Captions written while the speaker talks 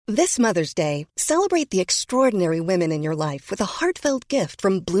This Mother's Day, celebrate the extraordinary women in your life with a heartfelt gift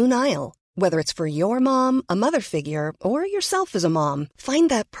from Blue Nile. Whether it's for your mom, a mother figure, or yourself as a mom, find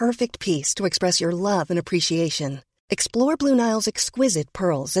that perfect piece to express your love and appreciation. Explore Blue Nile's exquisite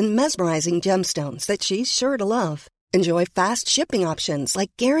pearls and mesmerizing gemstones that she's sure to love. Enjoy fast shipping options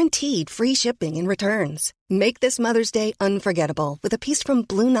like guaranteed free shipping and returns. Make this Mother's Day unforgettable with a piece from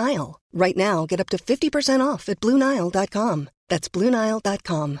Blue Nile. Right now, get up to 50% off at BlueNile.com. That's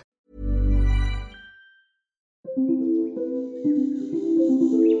BlueNile.com.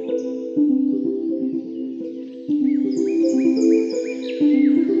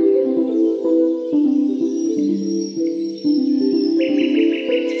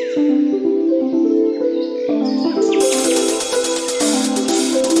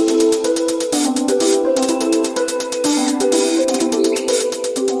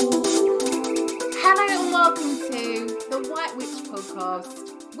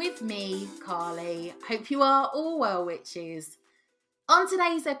 With me, Carly. Hope you are all well, witches. On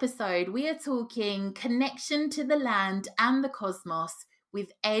today's episode, we are talking connection to the land and the cosmos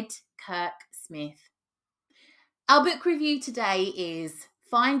with Ed Kirk Smith. Our book review today is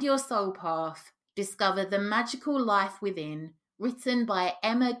Find Your Soul Path, Discover the Magical Life Within, written by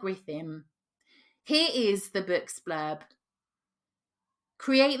Emma Griffin. Here is the book's blurb.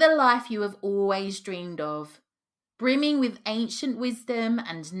 Create the life you have always dreamed of. Brimming with ancient wisdom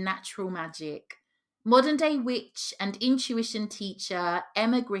and natural magic, modern-day witch and intuition teacher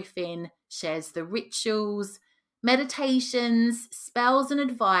Emma Griffin shares the rituals, meditations, spells and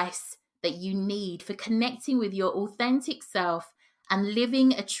advice that you need for connecting with your authentic self and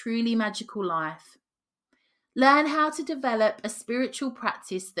living a truly magical life. Learn how to develop a spiritual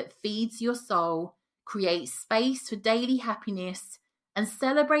practice that feeds your soul, creates space for daily happiness, and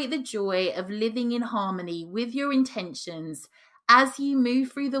celebrate the joy of living in harmony with your intentions as you move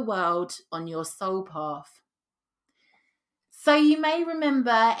through the world on your soul path. So you may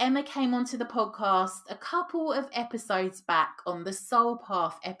remember Emma came onto the podcast a couple of episodes back on the Soul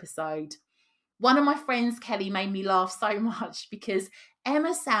Path episode. One of my friends, Kelly, made me laugh so much because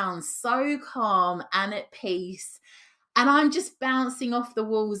Emma sounds so calm and at peace. And I'm just bouncing off the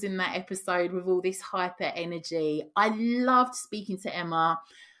walls in that episode with all this hyper energy. I loved speaking to Emma.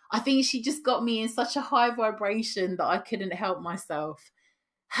 I think she just got me in such a high vibration that I couldn't help myself.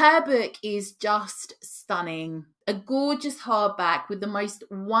 Her book is just stunning. A gorgeous hardback with the most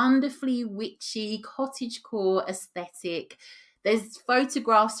wonderfully witchy cottagecore aesthetic. There's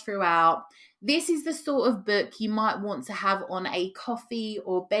photographs throughout. This is the sort of book you might want to have on a coffee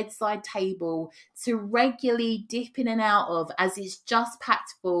or bedside table to regularly dip in and out of, as it's just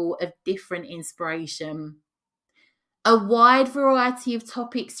packed full of different inspiration. A wide variety of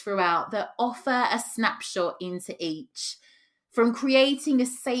topics throughout that offer a snapshot into each. From creating a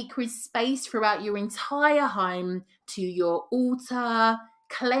sacred space throughout your entire home to your altar,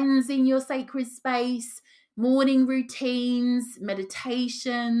 cleansing your sacred space, morning routines,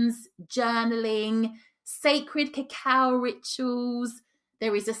 meditations, journaling, sacred cacao rituals.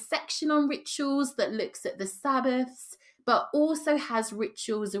 There is a section on rituals that looks at the Sabbaths, but also has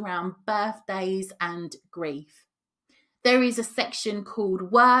rituals around birthdays and grief. There is a section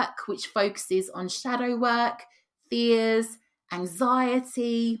called Work, which focuses on shadow work, fears,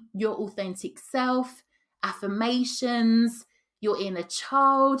 anxiety, your authentic self, affirmations, your inner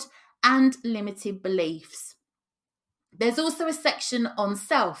child, and limited beliefs. There's also a section on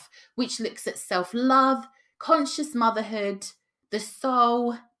self, which looks at self-love, conscious motherhood, the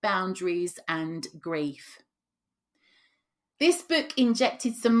soul, boundaries, and grief. This book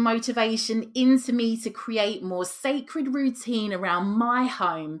injected some motivation into me to create more sacred routine around my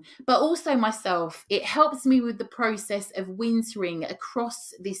home, but also myself. It helps me with the process of wintering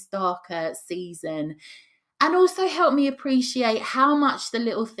across this darker season, and also helped me appreciate how much the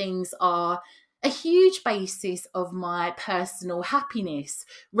little things are a huge basis of my personal happiness,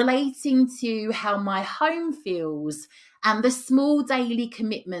 relating to how my home feels and the small daily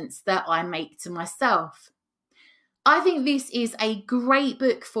commitments that I make to myself. I think this is a great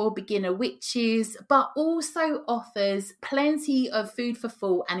book for beginner witches, but also offers plenty of food for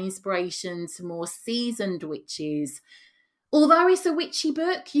thought and inspiration to more seasoned witches. Although it's a witchy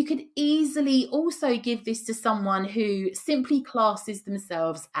book, you could easily also give this to someone who simply classes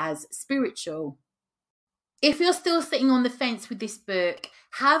themselves as spiritual. If you're still sitting on the fence with this book,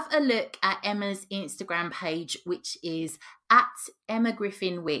 have a look at Emma's Instagram page, which is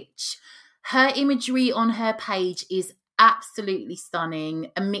 @EmmaGriffinWitch. Her imagery on her page is absolutely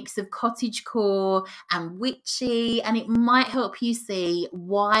stunning, a mix of cottagecore and witchy, and it might help you see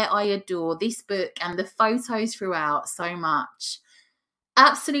why I adore this book and the photos throughout so much.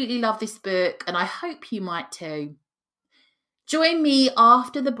 absolutely love this book, and I hope you might too. Join me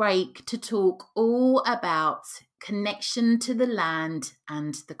after the break to talk all about connection to the land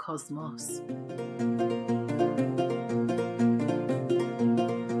and the cosmos.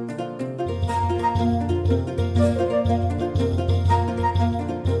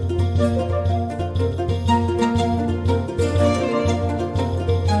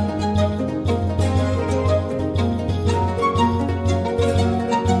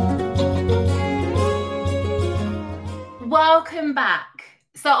 Welcome back.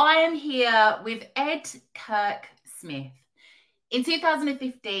 So I am here with Ed Kirk Smith. In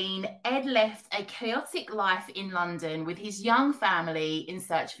 2015, Ed left a chaotic life in London with his young family in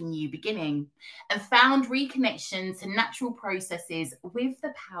search of a new beginning and found reconnection to natural processes with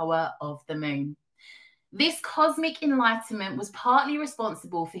the power of the moon. This cosmic enlightenment was partly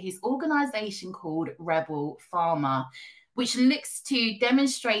responsible for his organization called Rebel Farmer, which looks to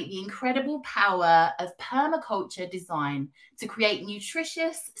demonstrate the incredible power of permaculture design to create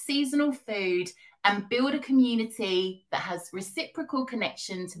nutritious seasonal food and build a community that has reciprocal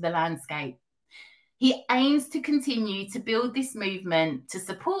connection to the landscape. He aims to continue to build this movement to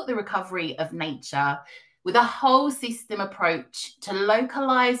support the recovery of nature with a whole system approach to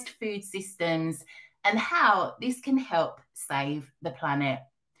localized food systems and how this can help save the planet.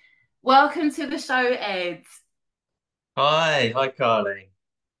 Welcome to the show, Ed. Hi, Carly.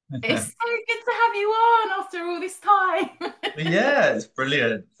 It's so good to have you on after all this time. Yeah, it's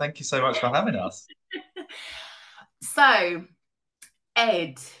brilliant. Thank you so much for having us. So,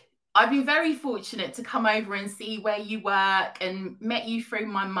 Ed, I've been very fortunate to come over and see where you work and met you through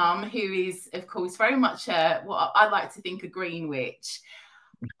my mum, who is, of course, very much what I like to think a green witch.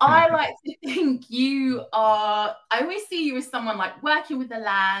 I like to think you are, I always see you as someone like working with the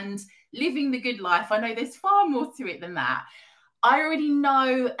land, living the good life. I know there's far more to it than that. I already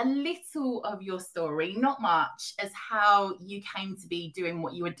know a little of your story, not much, as how you came to be doing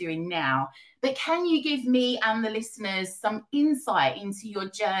what you are doing now. But can you give me and the listeners some insight into your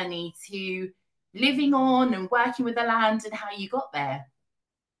journey to living on and working with the land and how you got there?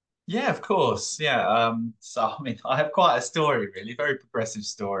 Yeah, of course. Yeah. So I mean, I have quite a story, really, very progressive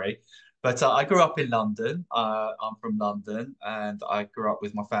story. But I grew up in London. I'm from London, and I grew up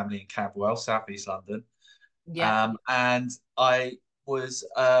with my family in Camberwell, Southeast London. Yeah. And I was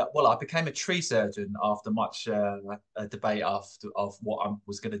well, I became a tree surgeon after much a debate after of what I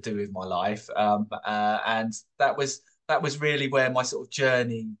was going to do with my life. And that was really where my sort of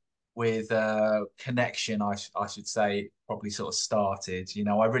journey with connection, I should say, probably sort of started. You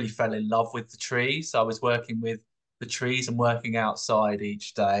know, I really fell in love with the trees. I was working with the trees and working outside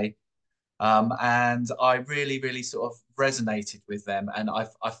each day. And I really, really sort of resonated with them, and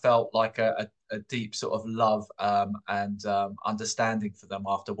I felt like a deep sort of love and understanding for them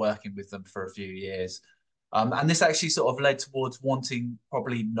after working with them for a few years. And this actually sort of led towards wanting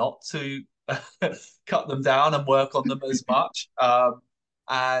probably not to cut them down and work on them as much.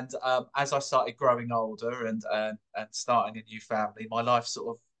 And as I started growing older and starting a new family, my life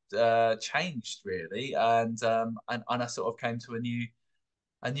sort of changed really, and I sort of came to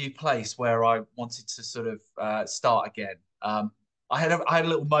a new place where I wanted to sort of start again. I had a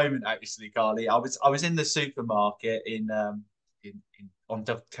little moment actually, Carly. I was in the supermarket in on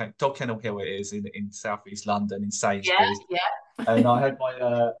Dog Kennel Hill, it is in Southeast London in Yeah, Sainsbury's, yeah. and I had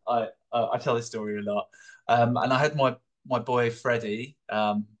my I tell this story a lot, and I had my boy Freddie.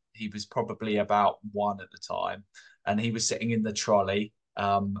 He was probably about one at the time, and he was sitting in the trolley,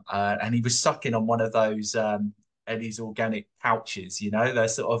 and he was sucking on one of those. Eddie's organic pouches, you know, they're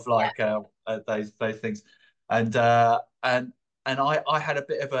sort of like those things, and I had a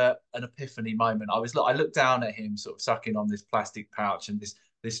bit of an epiphany moment. I looked down at him, sort of sucking on this plastic pouch and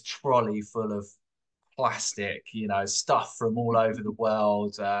this trolley full of plastic, you know, stuff from all over the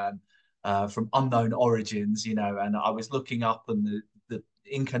world, from unknown origins, you know, and I was looking up and the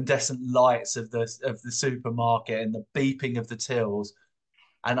incandescent lights of the supermarket and the beeping of the tills,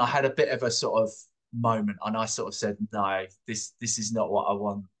 and I had a bit of a sort of moment, and I sort of said, no, this is not what I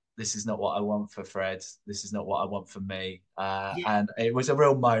want. This is not what I want for Fred. This is not what I want for me. Yeah. And it was a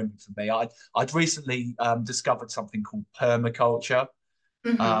real moment for me. I'd recently discovered something called permaculture.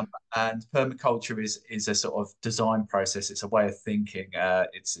 Mm-hmm. And permaculture is a sort of design process. It's a way of thinking.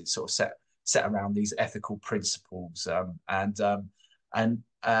 It's sort of set around these ethical principles. And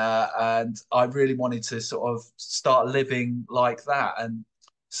I really wanted to sort of start living like that. And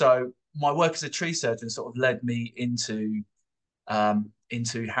so my work as a tree surgeon sort of led me into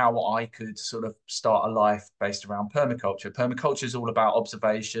how I could sort of start a life based around permaculture. Permaculture is all about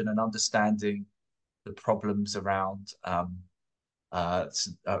observation and understanding the problems around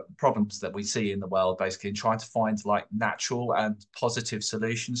problems that we see in the world, basically, and trying to find like natural and positive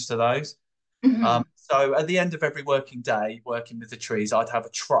solutions to those. Mhm. So at the end of every working day, working with the trees, I'd have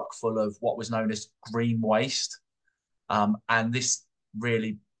a truck full of what was known as green waste. And this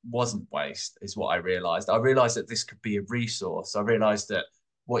really wasn't waste, is what I realized. I realized that this could be a resource. I realized that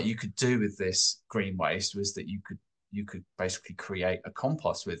what you could do with this green waste was that you could basically create a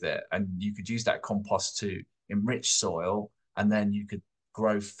compost with it, and you could use that compost to enrich soil, and then you could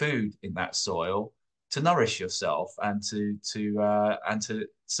grow food in that soil to nourish yourself and to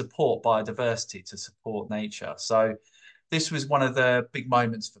support biodiversity, to support nature. So this was one of the big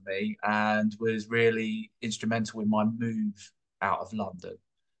moments for me and was really instrumental in my move out of London.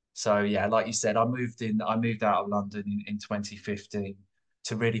 So yeah, like you said, I moved out of London in 2015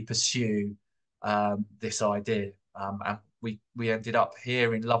 to really pursue this idea. And we ended up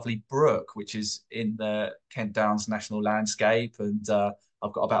here in lovely Brook, which is in the Kent Downs National Landscape. And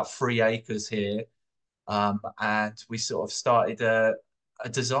I've got about 3 acres here. And we sort of started a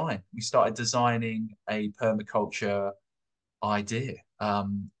design. We started designing a permaculture idea,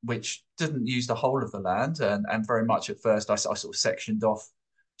 which didn't use the whole of the land, and very much at first I sort of sectioned off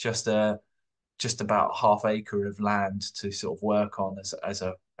just a just about half acre of land to sort of work on as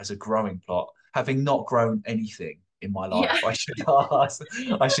a growing plot, having not grown anything in my Yeah, life. I should ask,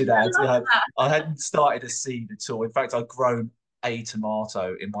 I should I add. love that. I hadn't started a seed at all. In fact, I'd grown a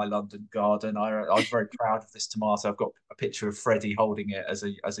tomato in my London garden. I was very proud of this tomato. I've got a picture of Freddie holding it as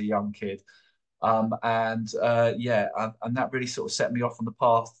a young kid. And that really sort of set me off on the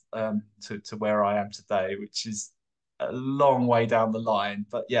path to where I am today, which is a long way down the line.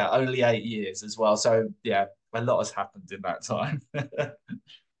 But yeah, only 8 years as well. So yeah, a lot has happened in that time.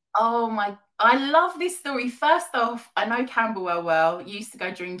 Oh my, I love this story. First off, I know Camberwell well. Used to go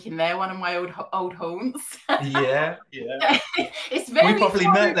drinking there, one of my old haunts. Yeah, yeah. It's We very probably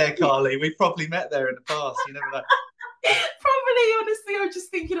met foreign. there, Carly. We probably met there in the past. You never Probably, honestly, I'm just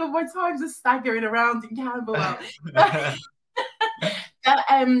thinking of my times of staggering around in Camberwell. know.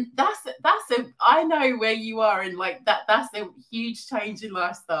 That's a I know where you are, and like that's a huge change in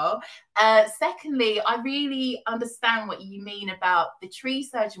lifestyle. Secondly, I really understand what you mean about the tree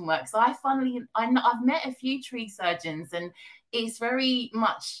surgeon work. So I've met a few tree surgeons, and it's very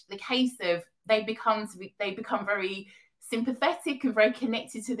much the case of they become very sympathetic and very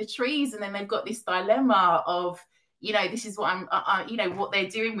connected to the trees, and then they've got this dilemma of, this is what what they're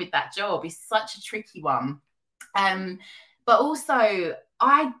doing with that job is such a tricky one. um but also,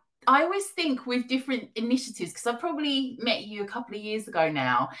 I always think with different initiatives, because I probably met you a couple of years ago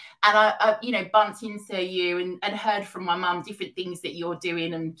now, and I bumped into you and heard from my mum different things that you're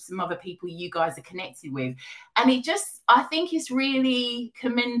doing and some other people you guys are connected with. And I think it's really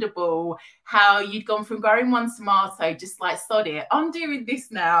commendable how you'd gone from growing one tomato, just like, sod it, I'm doing this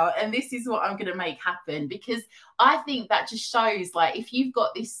now, and this is what I'm going to make happen. Because I think that just shows, like, if you've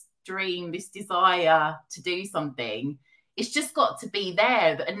got this dream, this desire to do something, it's just got to be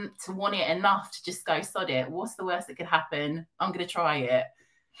there and to want it enough to just go, sod it. What's the worst that could happen? I'm going to try it.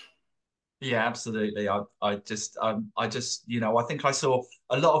 Yeah, absolutely. I think I saw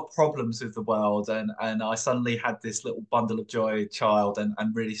a lot of problems with the world, and I suddenly had this little bundle of joy child, and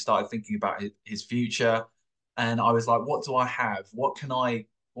really started thinking about his future. And I was like, what do I have? What can I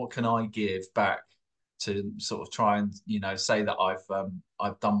give back to sort of try and, say that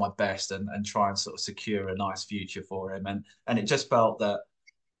I've done my best, and try and sort of secure a nice future for him. And it just felt that,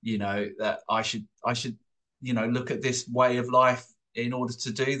 that I should look at this way of life in order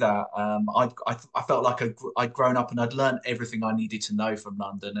to do that. I felt like I'd grown up and I'd learned everything I needed to know from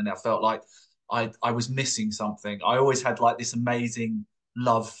London, and I felt like I was missing something. I always had like this amazing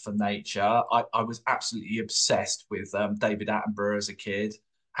love for nature. I was absolutely obsessed with David Attenborough as a kid.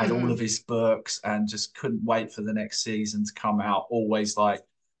 Had all of Mm. his books and just couldn't wait for the next season to come out. Always like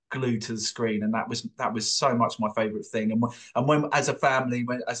glued to the screen, and that was so much my favorite thing. And when as a family,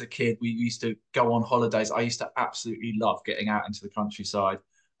 when as a kid, we used to go on holidays. I used to absolutely love getting out into the countryside.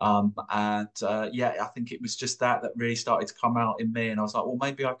 Yeah, I think it was just that really started to come out in me, and I was like, well,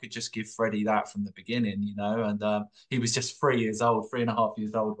 maybe I could just give Freddie that from the beginning. And he was just 3 years old, 3.5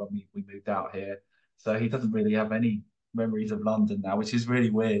 years old when we moved out here, so he doesn't really have any memories of London now, which is really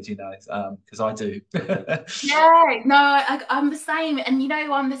weird, because I do. Yeah, no, I'm the same, and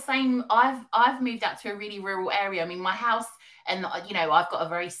I'm the same. I've moved out to a really rural area. I mean, my house, and I've got a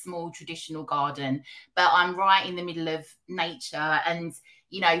very small traditional garden, but I'm right in the middle of nature and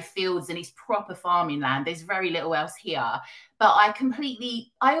fields, and it's proper farming land. There's very little else here, but I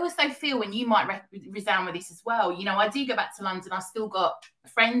also feel, and you might resound with this as well. I do go back to London. I've still got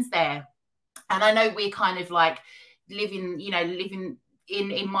friends there, and I know we're kind of like living, living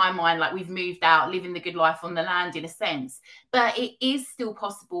in my mind, like we've moved out, living the good life on the land in a sense. But it is still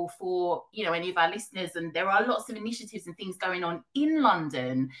possible for, any of our listeners, and there are lots of initiatives and things going on in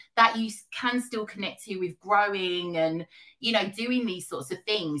London that you can still connect to with growing and, doing these sorts of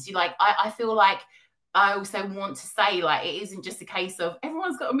things. I feel like I also want to say, like, it isn't just a case of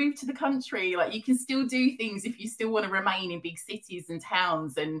everyone's got to move to the country. Like, you can still do things if you still want to remain in big cities and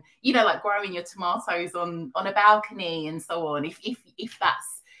towns, and like growing your tomatoes on a balcony and so on. If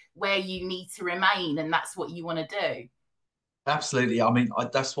that's where you need to remain and that's what you want to do. Absolutely. I mean,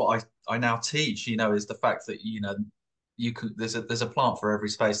 that's what I now teach. Is the fact that you can there's a plant for every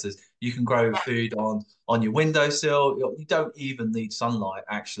space. You can grow food on your windowsill. You don't even need sunlight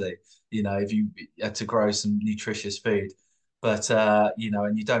actually. If you to grow some nutritious food, but and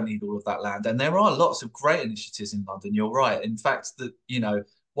you don't need all of that land. And there are lots of great initiatives in London. You're right. In fact, that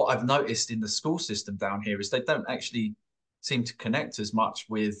what I've noticed in the school system down here is they don't actually seem to connect as much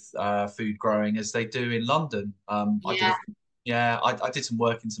with food growing as they do in London. I did some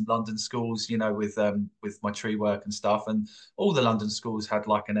work in some London schools, with my tree work and stuff, and all the London schools had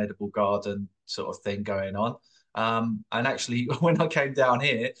like an edible garden sort of thing going on. And actually, when I came down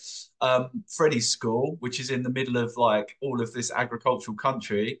here, Freddie's school, which is in the middle of like all of this agricultural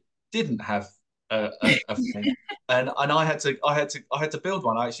country, didn't have a thing, and I had to build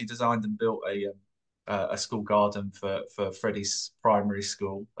one. I actually designed and built a school garden for Freddie's primary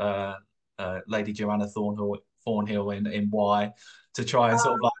school, Lady Joanna Thornhill in Y, to try and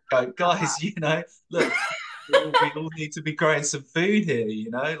sort of like go, guys, look, we all need to be growing some food here,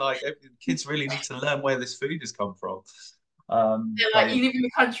 like kids really need to learn where this food has come from. You live in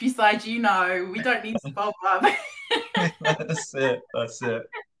the countryside, we don't need to bother. That's it.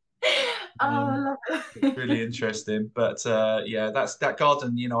 Oh, I love it. Really interesting. But that's that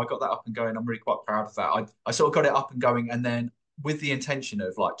garden, I got that up and going. I'm really quite proud of that. I sort of got it up and going, and then with the intention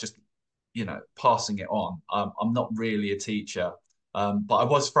of like just passing it on. I'm not really a teacher, but I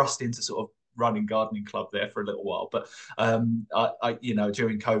was thrust into sort of running gardening club there for a little while. But I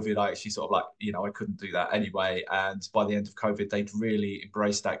during COVID, I actually sort of like, I couldn't do that anyway. And by the end of COVID, they'd really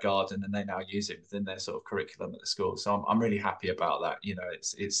embraced that garden, and they now use it within their sort of curriculum at the school. So I'm really happy about that.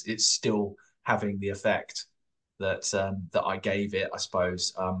 It's still having the effect that that I gave it, I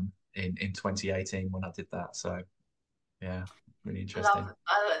suppose, in 2018 when I did that. So yeah. Really interesting.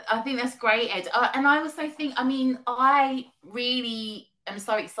 I think that's great, Ed. And I also think, I really am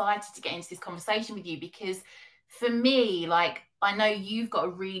so excited to get into this conversation with you, because for me, like, I know you've got a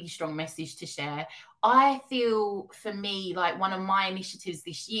really strong message to share. I feel for me, like, one of my initiatives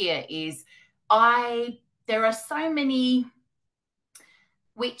this year is there are so many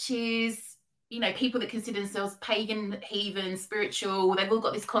witches, people that consider themselves pagan, heathen, spiritual. They've all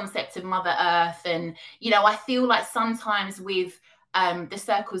got this concept of Mother Earth. And, I feel like sometimes with the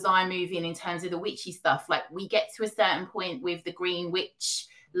circles I move in terms of the witchy stuff, like we get to a certain point with the green witch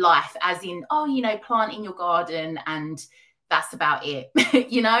life, as in, planting your garden and that's about it,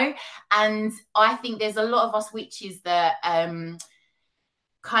 And I think there's a lot of us witches that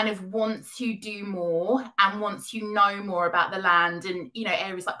kind of want to do more and want to know more about the land and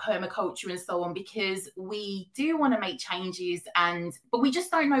areas like permaculture and so on, because we do want to make changes, but we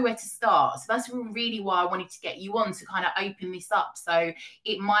just don't know where to start. So that's really why I wanted to get you on, to kind of open this up, so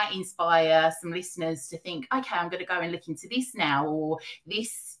it might inspire some listeners to think, okay, I'm going to go and look into this now, or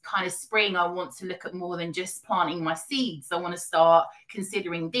this kind of spring I want to look at more than just planting my seeds. I want to start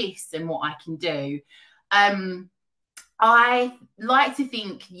considering this and what I can do. I like to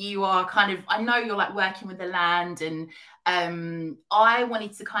think you are I know you're like working with the land, and I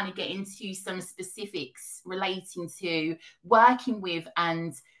wanted to kind of get into some specifics relating to working with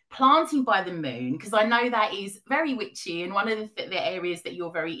and planting by the moon, because I know that is very witchy and one of the areas that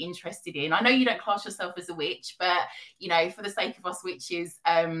you're very interested in. I know you don't class yourself as a witch, but for the sake of us witches,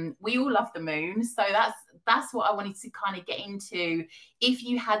 we all love the moon. So that's what I wanted to kind of get into. If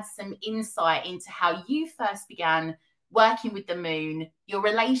you had some insight into how you first began working with the moon, your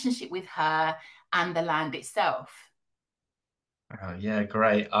relationship with her and the land itself. Yeah,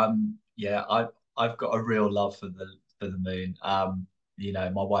 great. I've got a real love for the moon.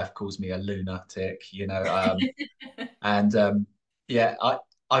 My wife calls me a lunatic, and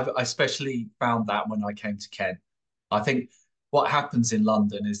I've especially found that when I came to Kent. I think what happens in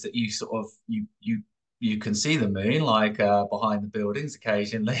London is that you sort of you can see the moon like behind the buildings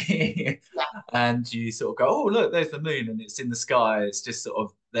occasionally, and you sort of go, oh look, there's the moon, and it's in the sky. It's just sort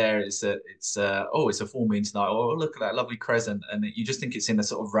of there. It's a full moon tonight. Oh, look at that lovely crescent, and you just think it's in a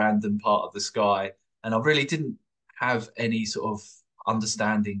sort of random part of the sky. And I really didn't have any sort of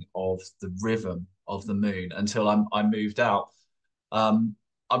understanding of the rhythm of the moon until I moved out. I'm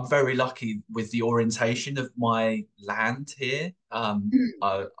very lucky with the orientation of my land here.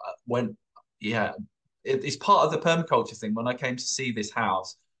 I went, yeah, it's part of the permaculture thing. When I came to see this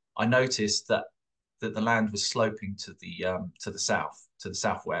house, I noticed that the land was sloping to the south, to the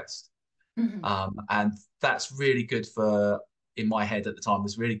southwest. Mhm. And that's really good for, in my head at the time,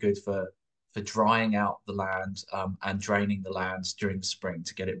 was really good for drying out the land and draining the land during the spring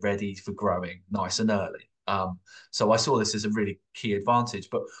to get it ready for growing nice and early. So I saw this as a really key advantage.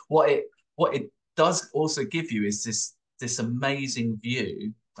 But what it does also give you is this amazing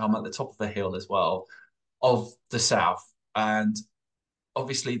view. I'm at the top of a hill as well of the south, and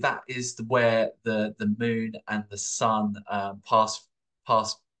obviously that is where the moon and the sun pass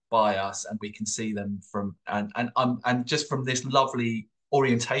by us, and we can see them from and just from this lovely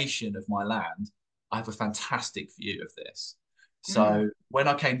orientation of my land, I have a fantastic view of this. Mm. So when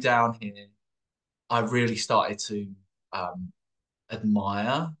I came down here, I really started to um,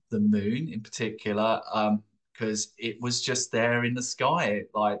 admire the moon in particular, because it was just there in the sky,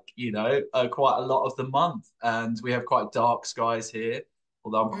 like, quite a lot of the month. And we have quite dark skies here,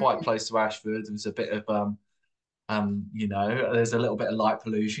 although I'm quite Mm. close to Ashford. There's a bit of there's a little bit of light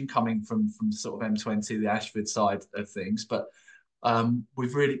pollution coming from sort of M20, the Ashford side of things, but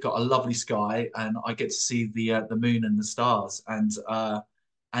we've really got a lovely sky, and I get to see the moon and the stars, and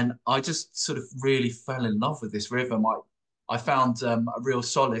I just sort of really fell in love with this rhythm. I found a real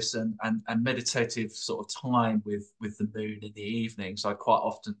solace and meditative sort of time with the moon in the evening. So I quite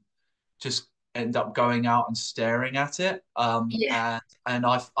often just end up going out and staring at it. Yeah. And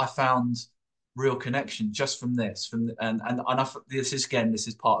I found real connection just from this. This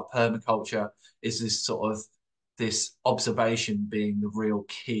is part of permaculture. Is this sort of this observation being the real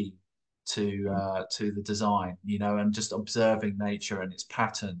key to the design, and just observing nature and its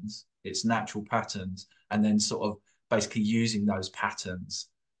patterns, its natural patterns, and then sort of basically using those patterns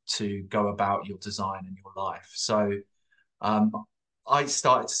to go about your design and your life. So um, I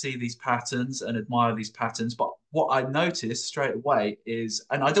started to see these patterns and admire these patterns. But what I noticed straight away is,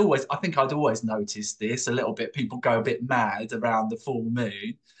 and I think I'd always noticed this a little bit, people go a bit mad around the full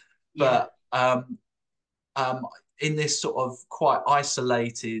moon. Yeah. But um, in this sort of quite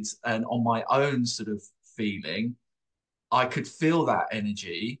isolated and on my own sort of feeling, I could feel that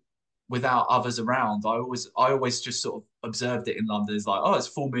energy without others around. I always just sort of observed it in London. It's like, oh, it's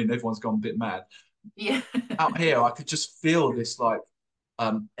full moon, everyone's gone a bit mad. Yeah. Out here, I could just feel this like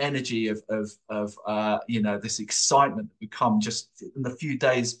energy of this excitement that would come just in the few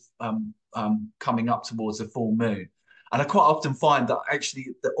days coming up towards the full moon. And I quite often find that actually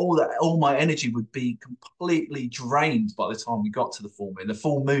all my energy would be completely drained by the time we got to the full moon. The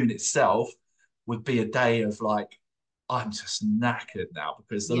full moon itself would be a day of like, I'm just knackered now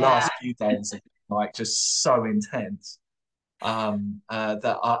because the Yeah. last few days have been like just so intense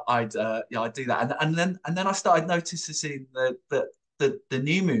that I'd do that, and then I started noticing that the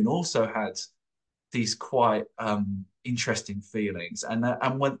new moon also had these quite interesting feelings,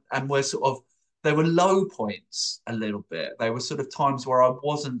 and were sort of, there were low points a little bit. There were sort of times where I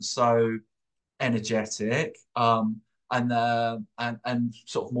wasn't so energetic, and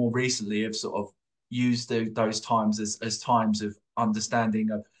sort of more recently have sort of used those times as times of understanding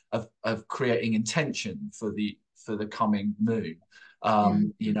of creating intention for the coming moon.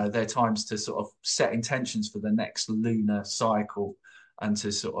 Mm. They're times to sort of set intentions for the next lunar cycle and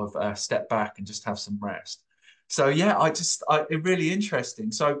to sort of step back and just have some rest. So yeah, it's really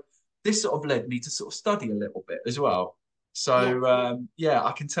interesting. So this sort of led me to sort of study a little bit as well. Yeah. So yeah,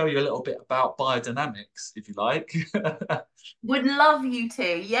 I can tell you a little bit about biodynamics if you like. Would love you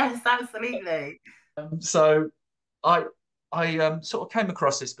to. Yes, absolutely. So I I sort of came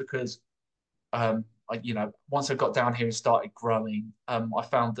across this because once I got down here and started growing, I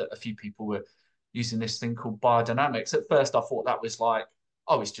found that a few people were using this thing called biodynamics. At first, I thought that was like,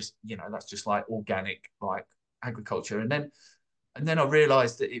 oh, it's just, that's just like organic, like agriculture. And then I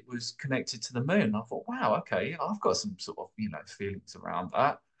realized that it was connected to the moon. I thought, wow, okay, I've got some sort of, feelings around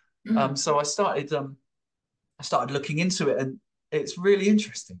that. Mm. So I started looking into it, and it's really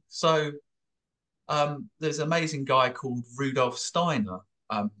interesting. So there's an amazing guy called Rudolf Steiner.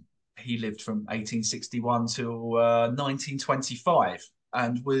 Um, he lived from 1861 till 1925,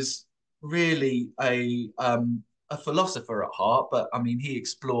 and was really a philosopher at heart. But I mean, he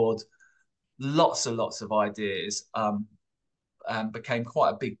explored lots and lots of ideas, and became quite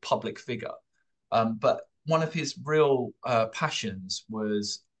a big public figure. But one of his real passions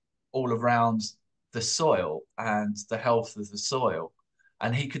was all around the soil and the health of the soil.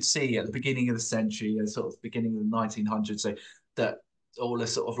 And he could see at the beginning of the century, and sort of beginning of the 1900s, that all the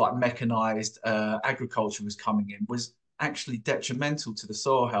sort of like mechanized agriculture was coming in was actually detrimental to the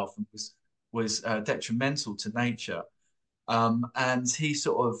soil health and was detrimental to nature. And he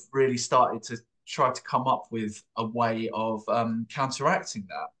sort of really started to try to come up with a way of counteracting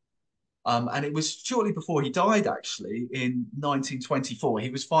that. And it was shortly before he died, actually, in 1924. He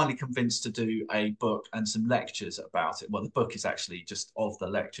was finally convinced to do a book and some lectures about it. Well, the book is actually just of the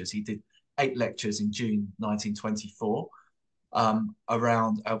lectures. He did 8 lectures in June 1924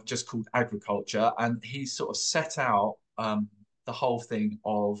 around just called agriculture. And he sort of set out the whole thing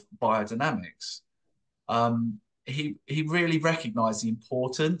of biodynamics. He really recognized the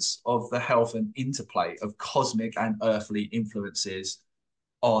importance of the health and interplay of cosmic and earthly influences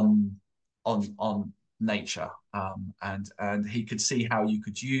on nature, and he could see how you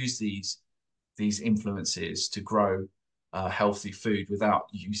could use these influences to grow healthy food without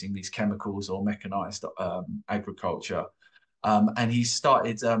using these chemicals or mechanized agriculture. And he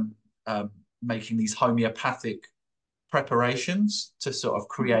started making these homeopathic preparations to sort of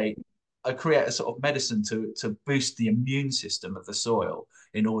create a sort of medicine to boost the immune system of the soil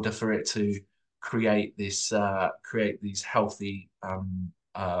in order for it to create these healthy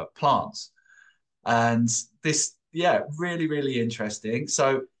plants. And this, yeah, really, really interesting.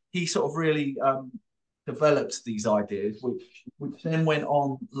 So he sort of really developed these ideas, which then went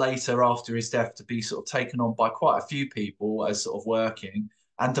on later after his death to be sort of taken on by quite a few people as sort of working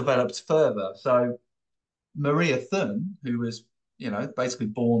and developed further. So Maria Thun, who was, basically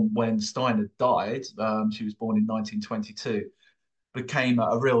born when Steiner died, she was born in 1922, became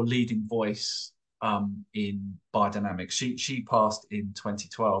a real leading voice in biodynamics. She passed in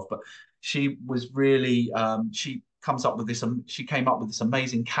 2012, but she was really she came up with this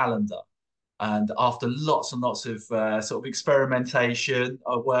amazing calendar. And after lots and lots of sort of experimentation,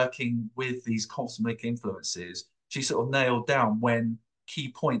 working with these cosmic influences, she sort of nailed down when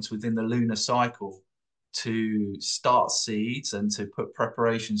key points within the lunar cycle to start seeds and to put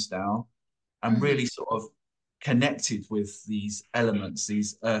preparations down, and really sort of connected with these elements,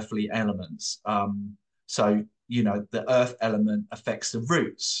 these earthly elements. So, the earth element affects the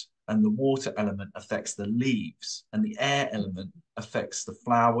roots, and the water element affects the leaves, and the air element affects the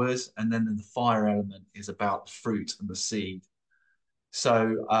flowers, and then the fire element is about the fruit and the seed.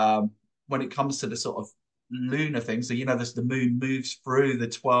 So when it comes to the sort of lunar things, so the moon moves through the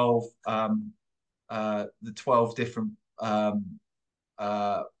 12 different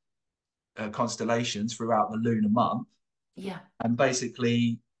constellations throughout the lunar month. Yeah. And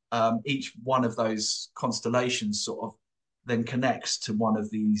basically, each one of those constellations sort of then connects to one of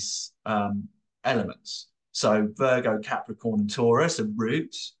these elements. So Virgo, Capricorn, and Taurus are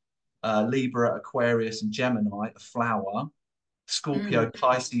roots. Libra, Aquarius, and Gemini are flower. Scorpio,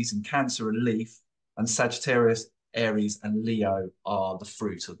 Pisces, and Cancer are leaf. And Sagittarius, Aries, and Leo are the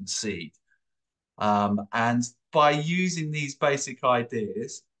fruit and seed. And by using these basic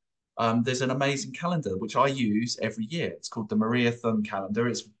ideas, there's an amazing calendar which I use every year. It's called the Maria Thun calendar.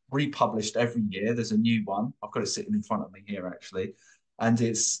 It's republished every year. There's a new one. I've got it sitting in front of me here, actually. And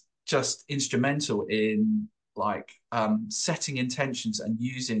it's just instrumental in setting intentions and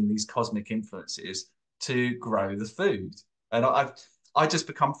using these cosmic influences to grow the food. And I just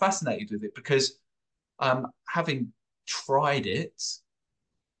become fascinated with it because having tried it,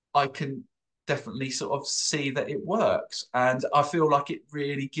 I can definitely sort of see that it works, and I feel like it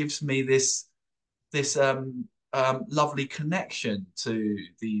really gives me this lovely connection to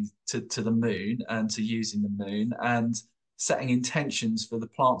the moon and to using the moon and setting intentions for the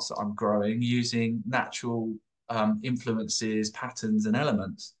plants that I'm growing using natural influences, patterns, and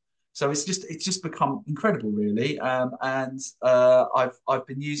elements. So it's just become incredible, really, and I've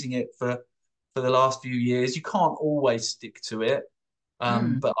been using it for the last few years. You can't always stick to it.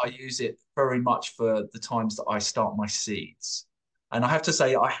 But I use it very much for the times that I start my seeds. And I have to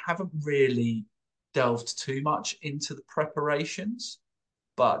say, I haven't really delved too much into the preparations,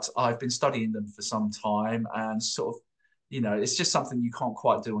 but I've been studying them for some time and sort of, it's just something you can't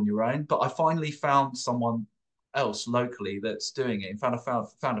quite do on your own. But I finally found someone else locally that's doing it. In fact, I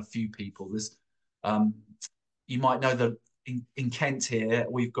found a few people. There's, you might know in Kent here,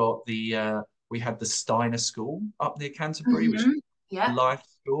 we had the Steiner School up near Canterbury, which Life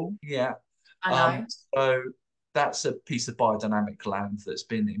School, yeah. I know. So that's a piece of biodynamic land that's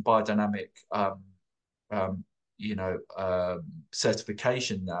been in biodynamic,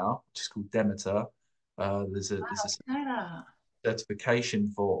 certification now, which is called Demeter. There's a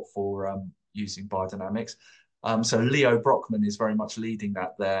certification for using biodynamics. So Leo Brockman is very much leading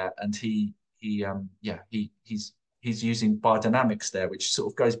that there, and he's using biodynamics there, which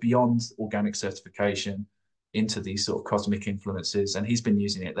sort of goes beyond organic certification into these sort of cosmic influences, and he's been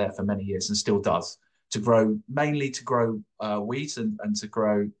using it there for many years and still does to grow, mainly to grow wheat and to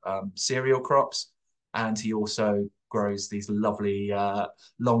grow cereal crops. And he also grows these lovely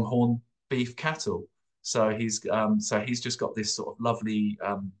longhorn beef cattle. So he's just got this sort of lovely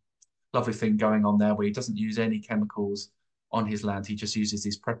thing going on there where he doesn't use any chemicals on his land. He just uses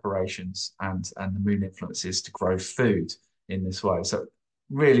these preparations and the moon influences to grow food in this way. So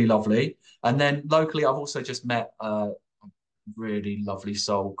really lovely. And then locally, I've also just met a really lovely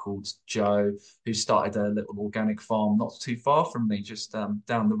soul called Joe, who started a little organic farm not too far from me, just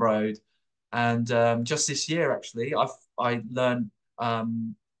down the road. And just this year, actually, I learned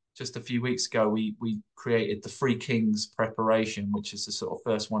just a few weeks ago, we created the Three Kings preparation, which is the sort of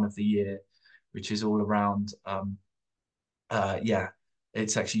first one of the year, which is all around yeah,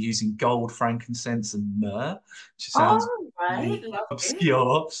 it's actually using gold, frankincense, and myrrh, which sounds right, really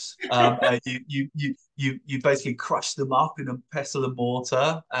obscure. You basically crush them up in a pestle and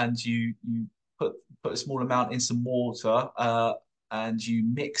mortar, and you put a small amount in some water, and you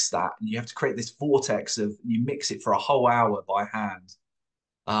mix that, and you have to create this vortex of you mix it for a whole hour by hand,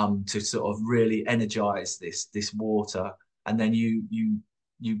 to sort of really energize this water, and then you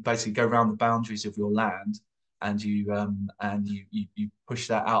basically go around the boundaries of your land, and you push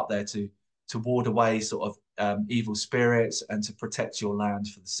that out there to ward away sort of evil spirits and to protect your land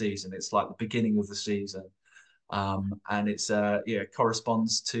for the season. It's like the beginning of the season, and it's yeah,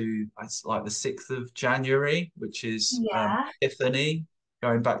 corresponds to, it's like the 6th of January, which is yeah. Epiphany,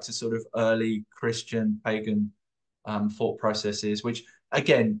 going back to sort of early Christian pagan thought processes, which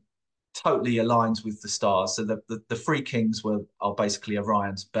again totally aligns with the stars. So the Three Kings are basically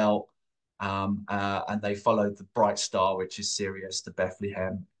Orion's belt, and they followed the bright star, which is Sirius to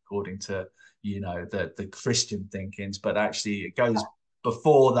Bethlehem, according to the Christian thinkings. But actually, it goes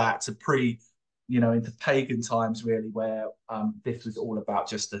before that to into pagan times, really, where this was all about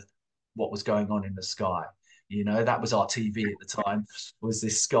just what was going on in the sky. That was our TV at the time, was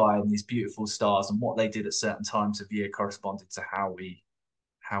this sky and these beautiful stars, and what they did at certain times of year corresponded to how we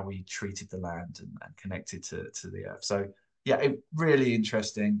treated the land and connected to the earth. So yeah, really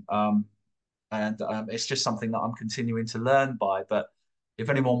interesting. And it's just something that I'm continuing to learn by. But if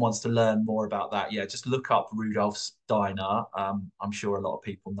anyone wants to learn more about that, yeah, just look up Rudolf Steiner. I'm sure a lot of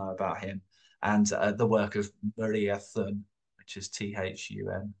people know about him, and the work of Maria Thun, which is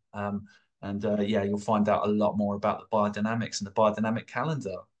Thun. And yeah, you'll find out a lot more about the biodynamics and the biodynamic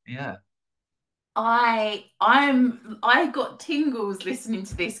calendar. Yeah. I got tingles listening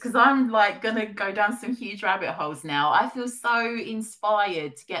to this because I'm like gonna go down some huge rabbit holes now. I feel so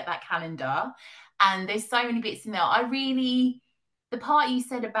inspired to get that calendar, and there's so many bits in there. The part you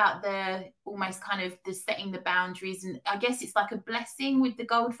said about the almost kind of the setting the boundaries, and I guess it's like a blessing with the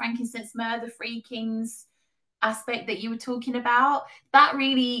gold, frankincense, myrrh, the Three Kings aspect that you were talking about. That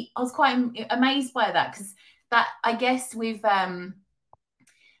really, I was quite amazed by that, because that, I guess, with the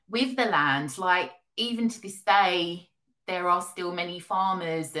land, like even to this day, there are still many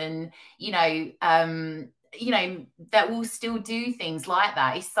farmers, and that will still do things like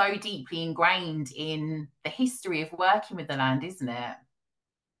that. It's so deeply ingrained in the history of working with the land, isn't it?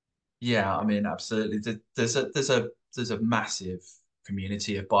 Yeah, I mean, absolutely. There's a massive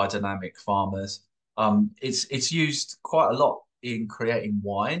community of biodynamic farmers. It's used quite a lot in creating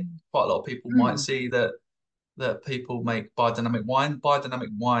wine. Quite a lot of people might Mm. see that people make biodynamic wine. Biodynamic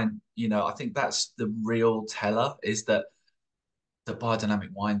wine, I think that's the real teller, is that the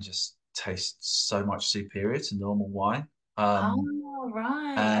biodynamic wine just tastes so much superior to normal wine. Oh,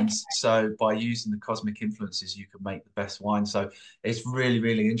 right. And Okay. so by using the cosmic influences, you can make the best wine. So it's really,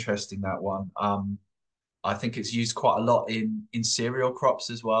 really interesting, that one. I think it's used quite a lot in cereal crops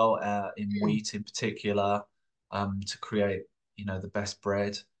as well, in Mm. wheat in particular, to create, the best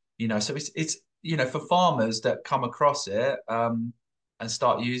bread. So it's for farmers that come across it, and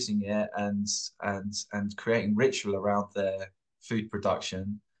start using it and creating ritual around their food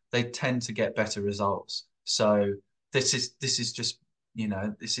production, they tend to get better results. So this is just,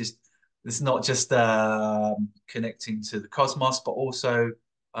 this is not just connecting to the cosmos, but also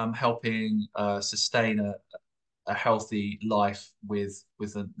helping sustain a healthy life with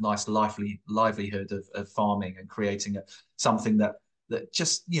a nice livelihood of farming, and creating something that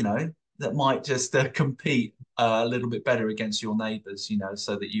just that might just compete a little bit better against your neighbors,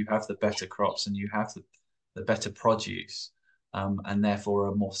 so that you have the better crops and you have the better produce, and therefore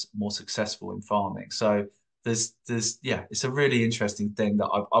are more successful in farming. So yeah, it's a really interesting thing that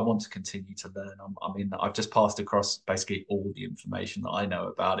I want to continue to learn. I mean, I've just passed across basically all the information that I know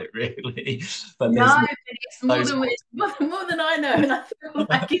about it, really. But No, there's but it's loads more. more than I know, and I feel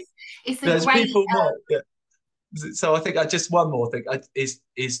like it's a There's great people more. Yeah. So I think just one more thing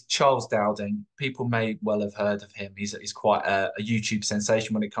is Charles Dowding. People may well have heard of him. He's quite a YouTube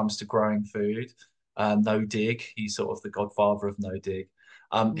sensation when it comes to growing food. No Dig. He's sort of the godfather of No Dig.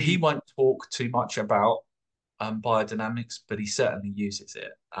 He Mm, won't talk too much about biodynamics, but he certainly uses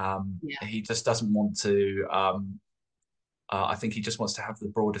it. yeah. He just doesn't want to. I think he just wants to have the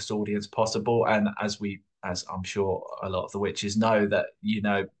broadest audience possible. And as I'm sure a lot of the witches know, that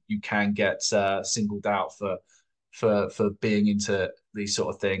you can get singled out for being into these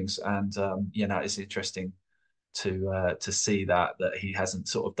sort of things. And it's interesting to see that he hasn't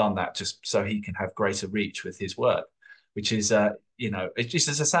sort of done that just so he can have greater reach with his work, which is it's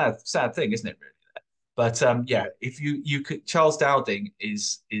just a sad thing, isn't it? Really. But Yeah. if you could, Charles Dowding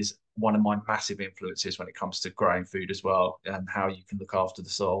is one of my massive influences when it comes to growing food as well, and how you can look after the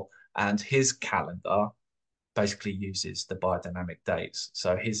soil. And his calendar basically uses the biodynamic dates.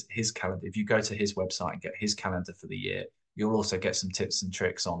 So his calendar, if you go to his website and get his calendar for the year, you'll also get some tips and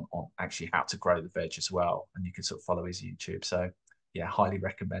tricks on actually how to grow the veg as well. And you can sort of follow his YouTube. So yeah, highly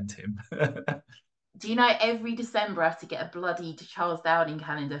recommend him. Do you know every December I have to get a bloody Charles Dowding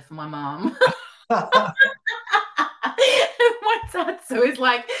calendar for my mum? My dad's always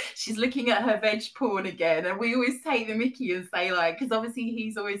like, she's looking at her veg porn again. And we always take the mickey and say, like, because obviously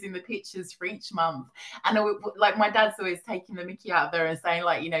he's always in the pictures for each month. And like, my dad's always taking the mickey out there and saying,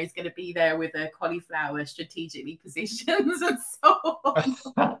 like, he's going to be there with a cauliflower strategically positions and so on.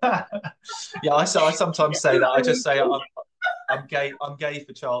 Yeah, I sometimes say that. I just say I'm gay. I'm gay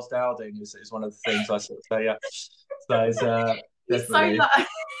for Charles Dowding is one of the things I sort of say. Yeah, so it's He's so definitely. like,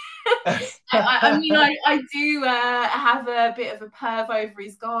 I mean, I do have a bit of a perv over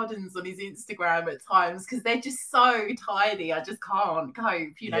his gardens on his Instagram at times because they're just so tidy. I just can't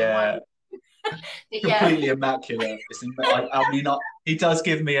cope, Yeah, but yeah, completely immaculate. I mean, he does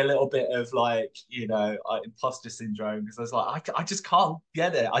give me a little bit of like, imposter syndrome because I was like, I just can't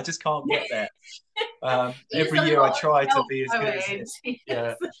get it. I just can't get there. it's Every a year I lot of try to help, be as good as Owen. him.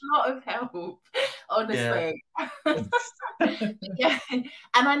 Yeah, It's a lot of help, yeah. honestly. Yeah, and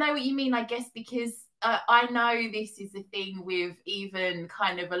I know what you mean, I guess, because I know this is a thing with even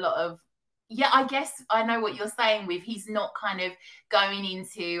kind of a lot of, yeah, I guess I know what you're saying with he's not kind of going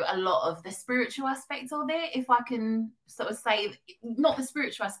into a lot of the spiritual aspect of it, if I can sort of say, not the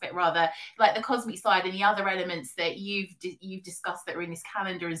spiritual aspect, rather like the cosmic side and the other elements that you've discussed that are in this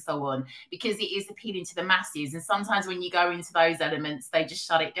calendar and so on, because it is appealing to the masses. And sometimes when you go into those elements, they just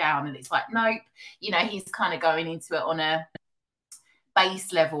shut it down, and it's like, nope, he's kind of going into it on a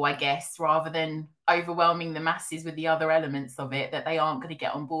base level, I guess, rather than overwhelming the masses with the other elements of it that they aren't going to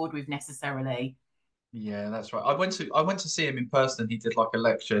get on board with necessarily. Yeah, that's right. I went to see him in person. He did like a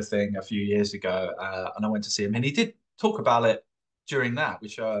lecture thing a few years ago, and I went to see him, and he did talk about it during that,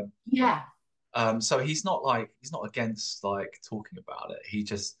 which Yeah. so he's not against like talking about it. He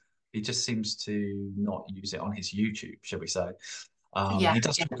just seems to not use it on his YouTube, shall we say. Yeah. He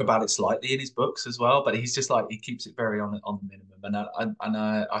does talk about it slightly in his books as well, but he's just like he keeps it very on the minimum. And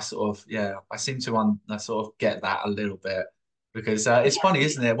I sort of I seem to I sort of get that a little bit because it's Yeah. funny,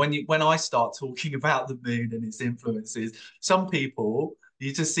 isn't it? When I start talking about the moon and its influences, some people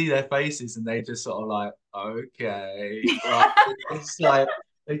you just see their faces and they just sort of like, okay, right. It's like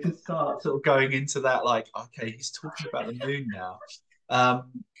they just start sort of going into that like, okay, he's talking about the moon now.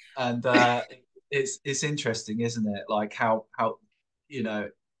 Um, and it's interesting, isn't it? Like how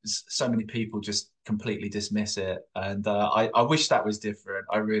so many people just completely dismiss it, and I wish that was different.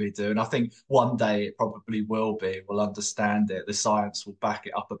 I really do, and I think one day it probably will be. We'll understand it. The science will back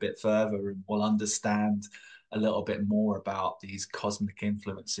it up a bit further, and we'll understand a little bit more about these cosmic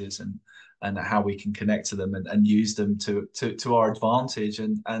influences and how we can connect to them and use them to our advantage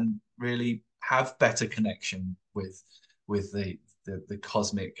and really have better connection with the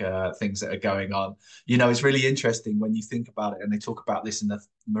cosmic things that are going on. It's really interesting when you think about it, and they talk about this in the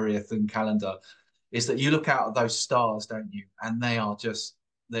Maria Thun calendar, is that you look out at those stars, don't you? And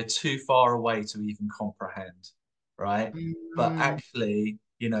they're too far away to even comprehend, right? But Mm, actually,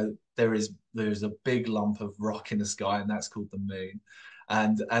 there's a big lump of rock in the sky, and that's called the moon.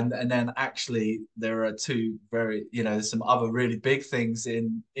 And then actually there are two very, some other really big things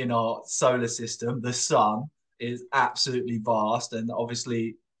in our solar system. The sun is absolutely vast, and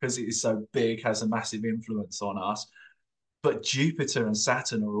obviously because it is so big has a massive influence on us. But Jupiter and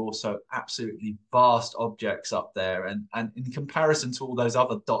Saturn are also absolutely vast objects up there, and in comparison to all those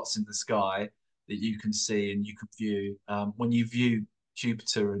other dots in the sky that you can see and you can view, when you view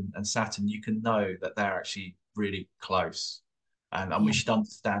Jupiter and Saturn, you can know that they're actually really close, and we yeah. should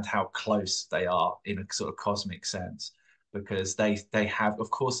understand how close they are in a sort of cosmic sense. because they have, of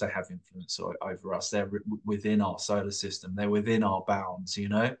course, they have influence over us. They're within our solar system. They're within our bounds, you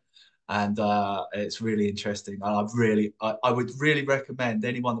know. And it's really interesting. And I would really recommend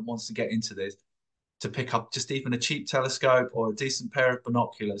anyone that wants to get into this to pick up just even a cheap telescope or a decent pair of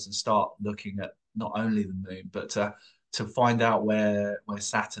binoculars and start looking at not only the moon, but to find out where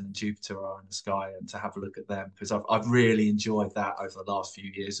Saturn and Jupiter are in the sky and to have a look at them, because I've really enjoyed that over the last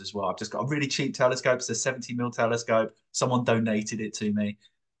few years as well. I've just got a really cheap telescope. It's a 70mm telescope. Someone donated it to me,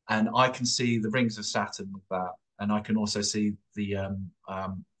 and I can see the rings of Saturn with that, and I can also see the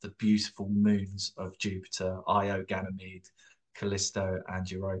beautiful moons of Jupiter, Io, Ganymede, Callisto,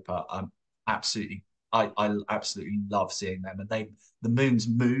 and Europa. I absolutely love seeing them, and the moons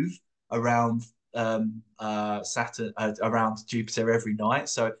move around Saturn, around Jupiter every night.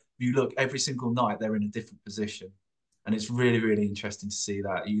 So if you look every single night, they're in a different position, and it's really, really interesting to see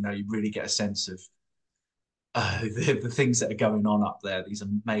that. You know, you really get a sense of the things that are going on up there. These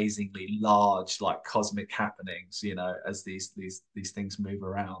amazingly large, like cosmic happenings. You know, as these things move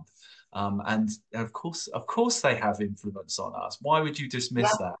around, and of course, they have influence on us. Why would you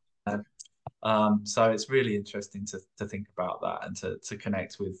dismiss that? So it's really interesting to think about that and to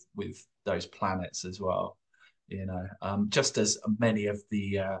connect with those planets as well. You know, just as many of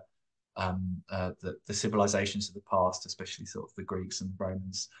the civilizations of the past, especially sort of the Greeks and the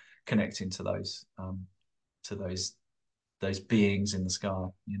Romans, connecting to those beings in the sky.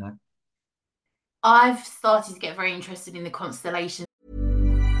 You know, I've started to get very interested in the constellations.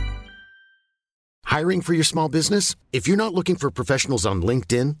 Hiring for your small business? If you're not looking for professionals on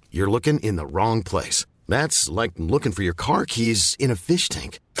LinkedIn, you're looking in the wrong place. That's like looking for your car keys in a fish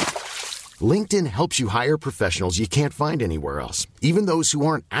tank. LinkedIn helps you hire professionals you can't find anywhere else, even those who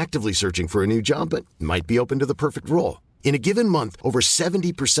aren't actively searching for a new job but might be open to the perfect role. In a given month, over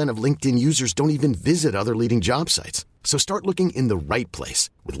 70% of LinkedIn users don't even visit other leading job sites. So start looking in the right place.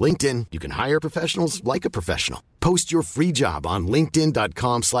 With LinkedIn, you can hire professionals like a professional. Post your free job on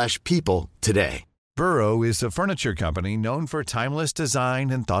linkedin.com/people today. Burrow is a furniture company known for timeless design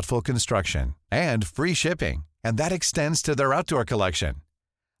and thoughtful construction and free shipping, and that extends to their outdoor collection.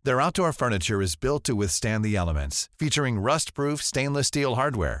 Their outdoor furniture is built to withstand the elements, featuring rust-proof stainless steel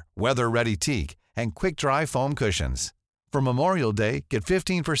hardware, weather-ready teak, and quick-dry foam cushions. For Memorial Day, get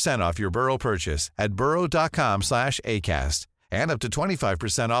 15% off your Burrow purchase at burrow.com/ACAST and up to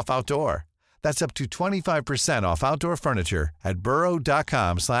 25% off outdoor. That's up to 25% off outdoor furniture at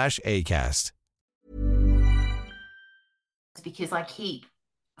burrow.com/ACAST. Because I keep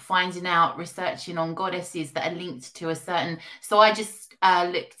finding out, researching on goddesses that are linked to a certain. So I just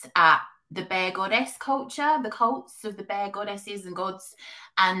looked at the bear goddess culture, the cults of the bear goddesses and gods,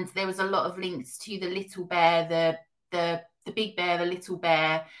 and there was a lot of links to the little bear, the big bear, the little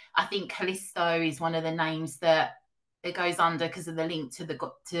bear. I think Callisto is one of the names that it goes under because of the link to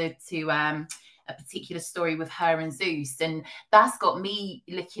a particular story with her and Zeus, and that's got me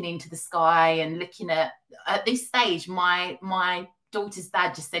looking into the sky and looking at this stage. My daughter's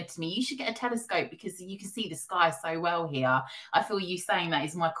dad just said to me, you should get a telescope because you can see the sky so well here. I feel you saying that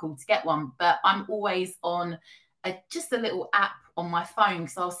is my call to get one, but I'm always on just a little app on my phone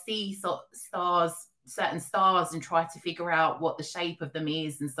because I'll see certain stars and try to figure out what the shape of them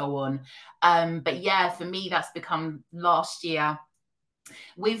is and so on. But yeah, for me, that's become last year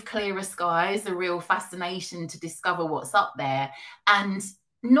with clearer skies, a real fascination to discover what's up there. And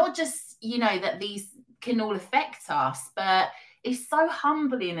not just, that these can all affect us, but it's so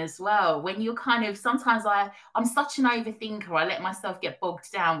humbling as well when you're kind of, sometimes I'm such an overthinker. I let myself get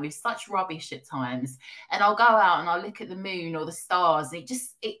bogged down with such rubbish at times, and I'll go out and I'll look at the moon or the stars, and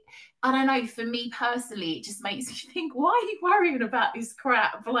I don't know, for me personally, it just makes me think, why are you worrying about this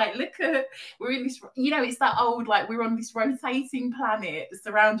crap? Like, look at, we're in this, it's that old, like, we're on this rotating planet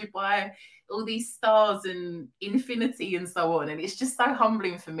surrounded by all these stars and infinity and so on. And it's just so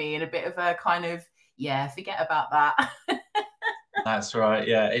humbling for me, and a bit of a kind of, forget about that. That's right.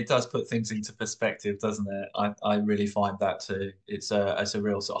 Yeah, it does put things into perspective, doesn't it? I really find that too. It's a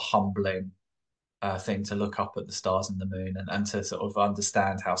real sort of humbling thing to look up at the stars and the moon and to sort of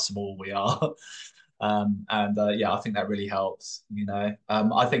understand how small we are. I think that really helps. I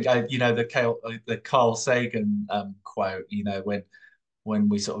think the Carl Sagan quote. When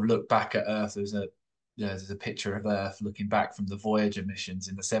we sort of look back at Earth, there's a picture of Earth looking back from the Voyager missions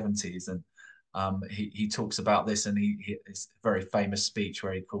in the 70s, and he talks about this, and it's a very famous speech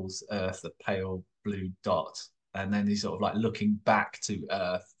where he calls Earth a pale blue dot, and then he's sort of like looking back to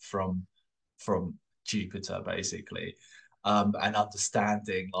Earth from Jupiter, basically, and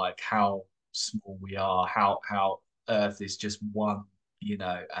understanding like how small we are, how Earth is just one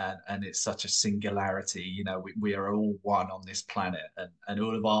and it's such a singularity. We are all one on this planet, and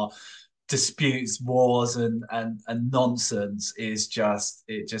all of our disputes, wars, and nonsense it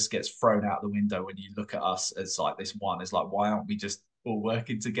just gets thrown out the window when you look at us as like this one. It's like, why aren't we just all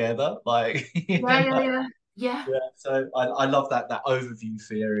working together? Like, Yeah. yeah. So I love that overview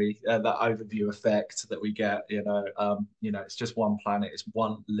theory, that overview effect that we get. It's just one planet, it's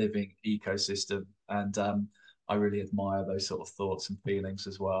one living ecosystem, and I really admire those sort of thoughts and feelings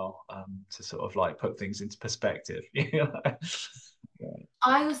as well, to sort of like put things into perspective. Yeah.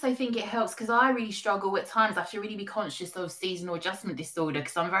 I also think it helps because I really struggle at times. I have to really be conscious of seasonal adjustment disorder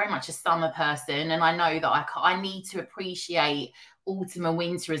because I'm very much a summer person, and I know that I need to appreciate autumn and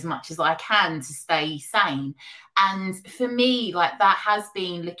winter as much as I can to stay sane. And for me, like that has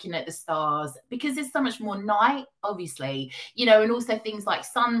been looking at the stars because there's so much more night, obviously, and also things like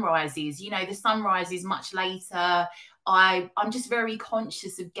sunrises. The sunrise is much later. I'm just very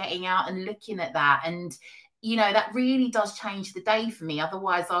conscious of getting out and looking at that, and that really does change the day for me.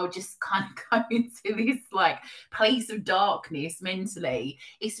 Otherwise, I'll just kind of go into this like place of darkness mentally.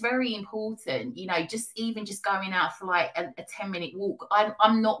 It's very important, just going out for like a 10-minute walk.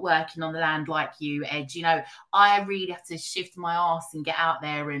 I'm not working on the land like you, Ed. I really have to shift my ass and get out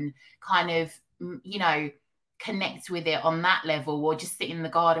there and kind of, connect with it on that level, or just sit in the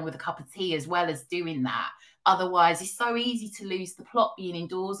garden with a cup of tea as well as doing that. Otherwise, it's so easy to lose the plot being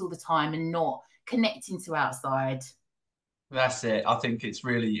indoors all the time and not connecting to outside. That's it. I think it's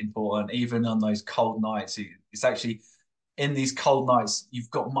really important, even on those cold nights. It's actually in these cold nights, you've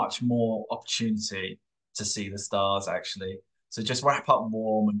got much more opportunity to see the stars, actually. So just wrap up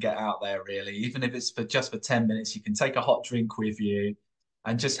warm and get out there, really. Even if it's for 10 minutes, you can take a hot drink with you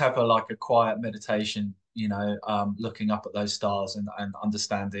and just have a quiet meditation, looking up at those stars and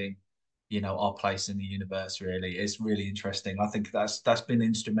understanding, our place in the universe, really. It's really interesting. I think that's been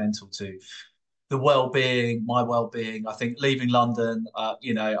instrumental to the well-being, my well-being. I think leaving London, a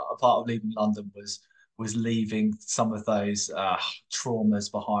part of leaving London was leaving some of those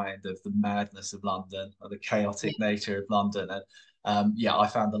traumas behind, of the madness of London, or the chaotic nature of London, and I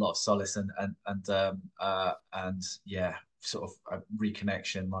found a lot of solace and yeah, sort of a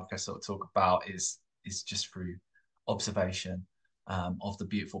reconnection, like I sort of talk about, is just through observation. Of the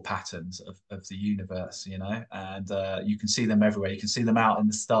beautiful patterns of the universe, and you can see them everywhere. You can see them out in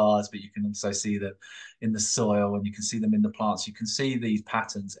the stars, but you can also see them in the soil, and you can see them in the plants. You can see these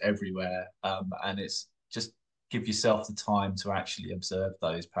patterns everywhere, and it's just give yourself the time to actually observe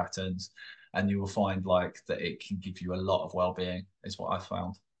those patterns, and you will find like that it can give you a lot of well-being, is what I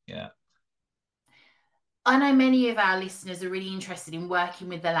found. Yeah. I know many of our listeners are really interested in working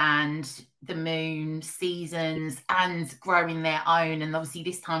with the land, the moon, seasons, and growing their own. And obviously,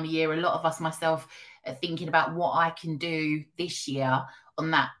 this time of year, a lot of us, myself, are thinking about what I can do this year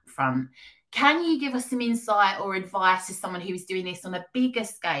on that front. Can you give us some insight or advice to someone who is doing this on a bigger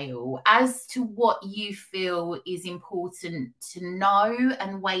scale as to what you feel is important to know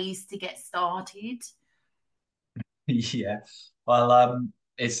and ways to get started? Yeah. Well,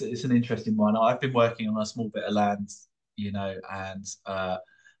 it's an interesting one. I've been working on a small bit of land, and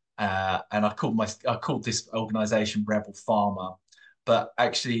I called this organization Rebel Farmer, but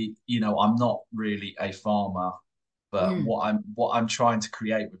actually, I'm not really a farmer. But what I'm trying to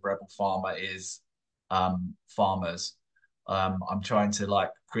create with Rebel Farmer is farmers. I'm trying to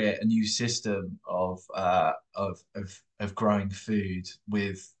like create a new system of growing food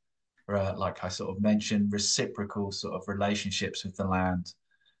with, like I sort of mentioned, reciprocal sort of relationships with the land.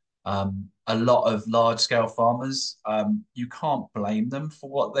 A lot of large scale farmers, you can't blame them for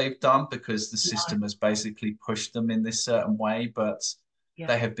what they've done because the system has basically pushed them in this certain way, but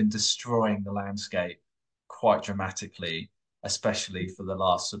they have been destroying the landscape quite dramatically, especially for the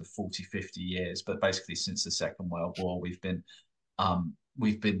last sort of 40, 50 years. But basically since the Second World War, we've been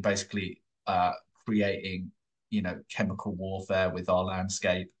basically creating, chemical warfare with our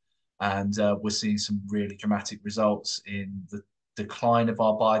landscape. And we're seeing some really dramatic results in the decline of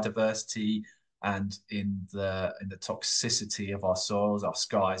our biodiversity and in the toxicity of our soils, our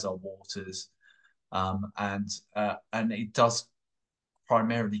skies, our waters, and it does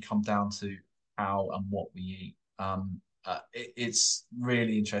primarily come down to how and what we eat. It's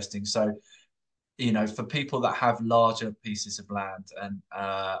really interesting. So, for people that have larger pieces of land, and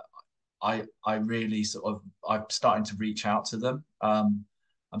I really I'm starting to reach out to them.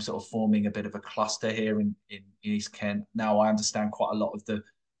 I'm sort of forming a bit of a cluster here in East Kent. Now I understand quite a lot of the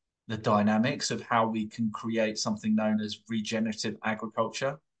dynamics of how we can create something known as regenerative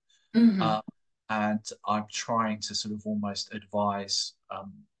agriculture. Mm-hmm. And I'm trying to sort of almost advise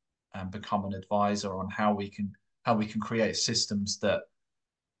and become an advisor on how we can create systems that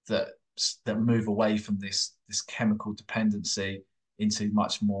that that move away from this chemical dependency into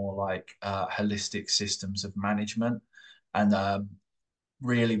much more like holistic systems of management. And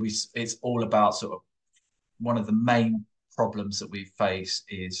really, it's all about sort of one of the main problems that we face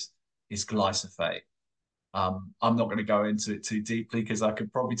is glyphosate. I'm not going to go into it too deeply because I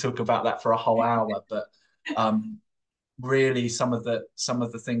could probably talk about that for a whole hour, but really some of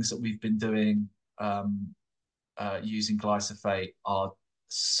the things that we've been doing using glyphosate are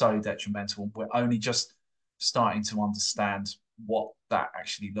so detrimental. We're only just starting to understand what that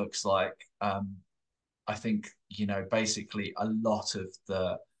actually looks like. I think, basically a lot of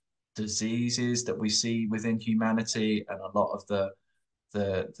the diseases that we see within humanity and a lot of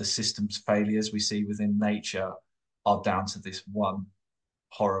the systems failures we see within nature are down to this one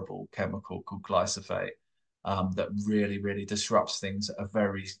horrible chemical called glyphosate, that really, really disrupts things at a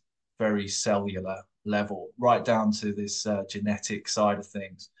very, very cellular level, right down to this genetic side of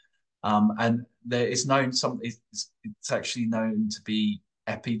things. And there is known it's actually known to be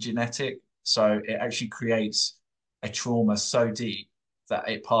epigenetic. So it actually creates a trauma so deep that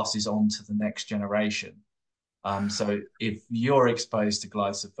it passes on to the next generation. So if you're exposed to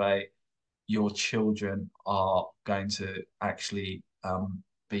glyphosate, your children are going to actually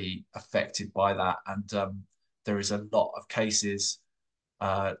be affected by that. And there is a lot of cases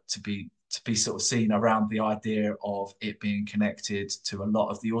to be sort of seen around the idea of it being connected to a lot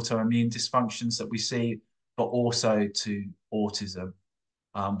of the autoimmune dysfunctions that we see, but also to autism,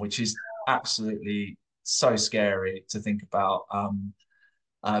 which is absolutely so scary to think about.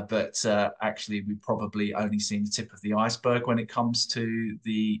 But actually, we've probably only seen the tip of the iceberg when it comes to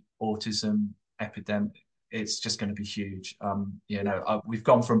the autism epidemic. It's just going to be huge. We've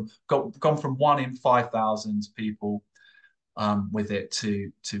gone from 1 in 5,000 people with it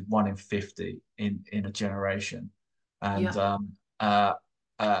to 1 in 50 in a generation, and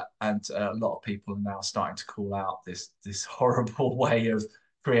and a lot of people are now starting to call out this horrible way of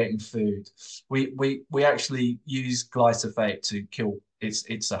creating food. We actually use glyphosate to kill.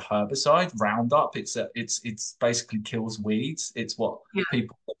 It's a herbicide, Roundup. It's basically kills weeds. It's what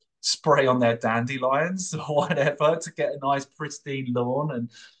people spray on their dandelions or whatever to get a nice pristine lawn.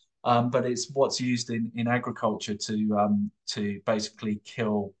 And but it's what's used in agriculture to basically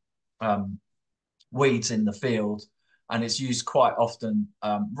kill weeds in the field. And it's used quite often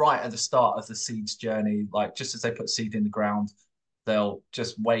right at the start of the seed's journey. Like just as they put seed in the ground, they'll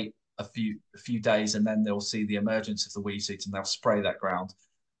just wait a few days, and then they'll see the emergence of the weed seeds, and they'll spray that ground.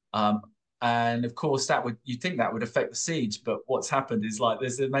 And of course, you'd think that would affect the seeds, but what's happened is like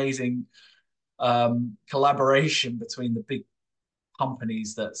there's amazing collaboration between the big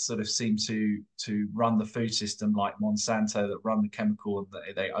companies that sort of seem to run the food system, like Monsanto, that run the chemical,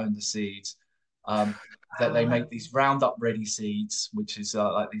 that they own the seeds. That they make these Roundup ready seeds, which is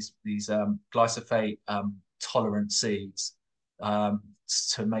like these glyphosate tolerant seeds,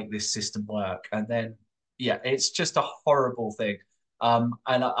 to make this system work. And then it's just a horrible thing. And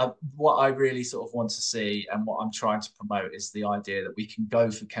what I really sort of want to see, and what I'm trying to promote, is the idea that we can go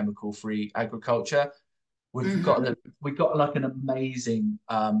for chemical-free agriculture. We've got like an amazing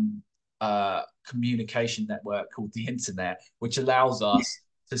communication network called the internet, which allows us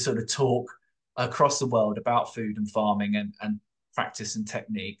to sort of talk across the world about food and farming and practice and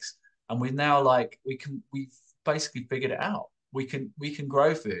techniques. And we've now we've basically figured it out. We can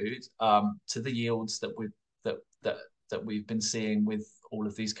grow food to the yields that we've been seeing with all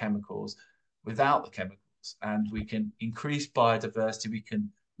of these chemicals without the chemicals, and we can increase biodiversity. We can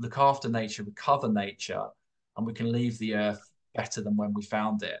look after nature, recover nature, and we can leave the earth better than when we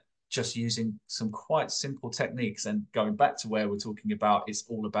found it, just using some quite simple techniques. And going back to where we're talking about, it's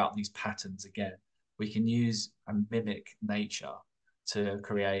all about these patterns again. We can use and mimic nature to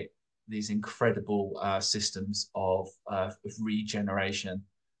create these incredible systems of regeneration,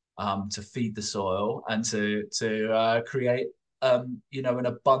 to feed the soil and to create an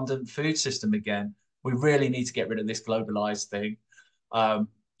abundant food system again. We really need to get rid of this globalized thing.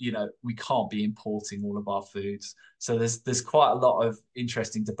 We can't be importing all of our foods. So there's quite a lot of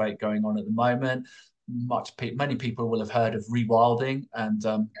interesting debate going on at the moment. Many people will have heard of rewilding, and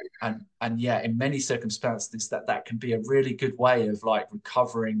in many circumstances that can be a really good way of like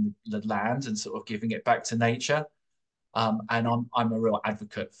recovering the land and sort of giving it back to nature. And I'm a real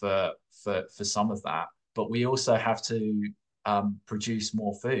advocate for some of that, but we also have to produce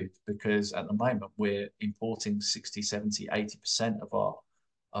more food, because at the moment we're importing 60, 70, 80%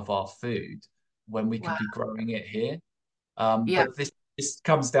 of our food when we could be growing it here. But this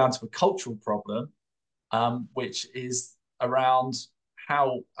comes down to a cultural problem, which is around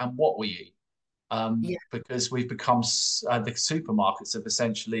how and what we eat. because we've become the supermarkets have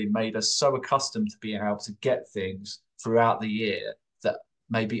essentially made us so accustomed to being able to get things throughout the year that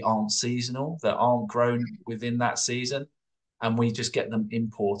maybe aren't seasonal, that aren't grown within that season, and we just get them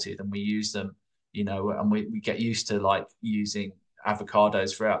imported and we use them, and we get used to like using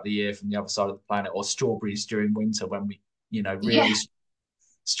avocados throughout the year from the other side of the planet, or strawberries during winter when we, really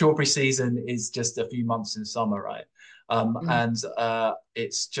strawberry season is just a few months in summer, right? And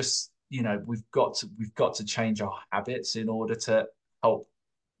it's just, we've got to change our habits in order to help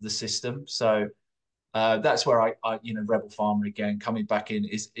the system. So that's where I Rebel Farmer again coming back in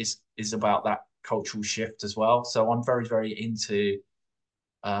is about that cultural shift as well. So I'm very, very into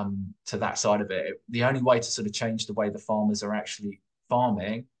to that side of it. The only way to sort of change the way the farmers are actually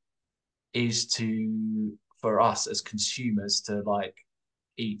farming is for us as consumers to like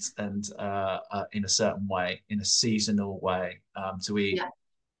eat and in a certain way, in a seasonal way, to eat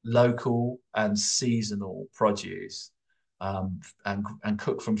local and seasonal produce, and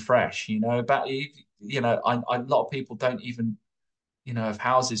cook from fresh. A lot of people don't even have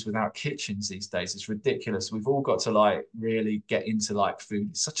houses without kitchens these days. It's ridiculous. We've all got to like really get into like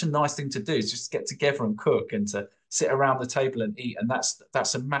food. It's such a nice thing to do. It's just get together and cook and to sit around the table and eat, and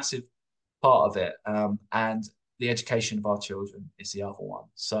that's a massive part of it. And the education of our children is the other one.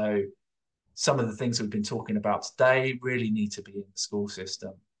 So some of the things we've been talking about today really need to be in the school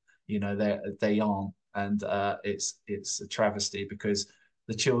system. They aren't, and it's a travesty because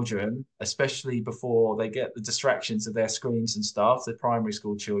the children, especially before they get the distractions of their screens and stuff, the primary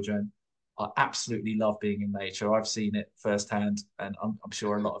school children absolutely love being in nature. I've seen it firsthand, and I'm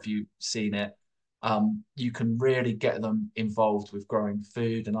sure a lot of you seen it. You can really get them involved with growing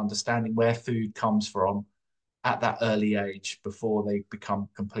food and understanding where food comes from at that early age before they become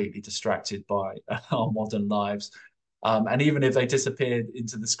completely distracted by our modern lives. And even if they disappeared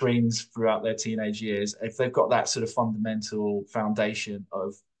into the screens throughout their teenage years, if they've got that sort of fundamental foundation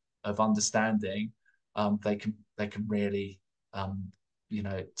of understanding, they can really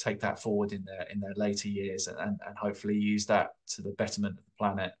take that forward in their later years and hopefully use that to the betterment of the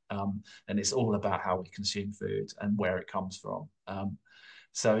planet. And it's all about how we consume food and where it comes from.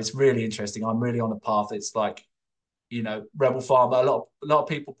 So it's really interesting. I'm really on a path. It's like, Rebel Farmer. A lot of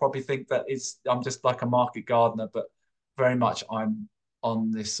people probably think that I'm just like a market gardener, but very much I'm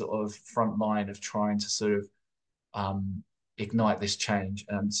on this sort of front line of trying to sort of ignite this change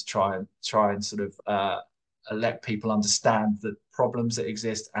and try and sort of let people understand the problems that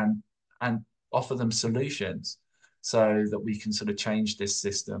exist and offer them solutions so that we can sort of change this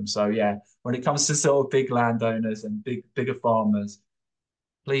system. So yeah, when it comes to sort of big landowners and bigger farmers,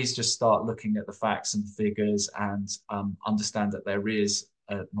 please just start looking at the facts and figures and understand that there is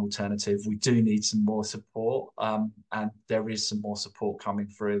an alternative. We do need some more support, and there is some more support coming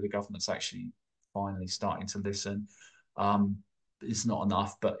through. The government's actually finally starting to listen. It's not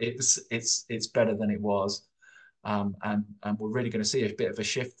enough, but it's better than it was. And we're really going to see a bit of a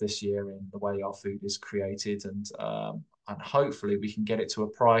shift this year in the way our food is created, and hopefully we can get it to a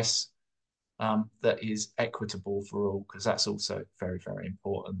price that is equitable for all, because that's also very, very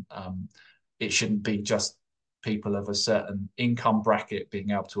important. It shouldn't be just people of a certain income bracket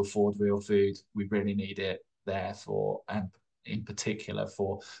being able to afford real food. We really need it there and in particular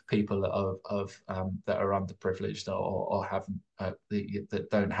for people of that are underprivileged or haven't that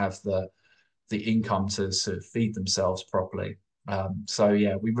don't have the income to sort of feed themselves properly. So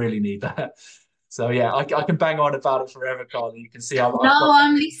yeah, we really need that. So yeah, I can bang on about it forever, Carly. You can see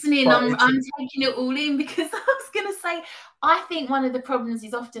I'm listening. I'm taking it all in because I was going to say, I think one of the problems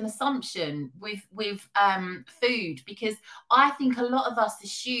is often assumption with food, because I think a lot of us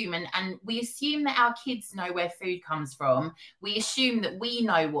assume, and we assume that our kids know where food comes from. We assume that we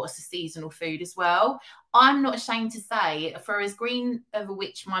know what's a seasonal food as well. I'm not ashamed to say, for as green of a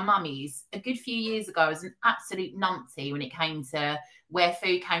witch my mum is, a good few years ago I was an absolute numpty when it came to where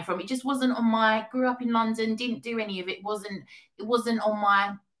food came from. It just wasn't on my, grew up in London, didn't do any of it. It wasn't on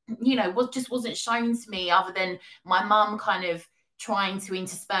my, just wasn't shown to me, other than my mum kind of trying to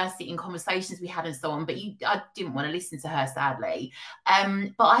intersperse it in conversations we had and so on. But I didn't want to listen to her, sadly.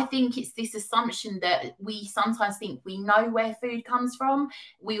 But I think it's this assumption that we sometimes think we know where food comes from.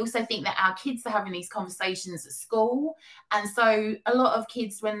 We also think that our kids are having these conversations at school. And so a lot of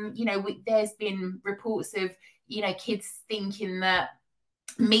kids, when, there's been reports of, kids thinking that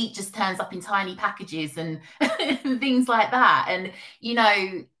meat just turns up in tiny packages and things like that. And,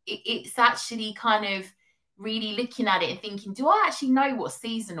 it's actually kind of really looking at it and thinking, do I actually know what's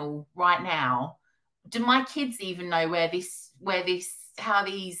seasonal right now? Do my kids even know how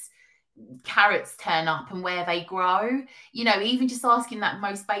these carrots turn up and where they grow. You know, even just asking that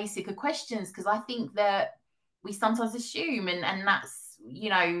most basic of questions, because I think that we sometimes assume, and that's, you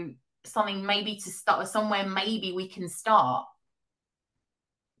know, something maybe to start somewhere, maybe we can start.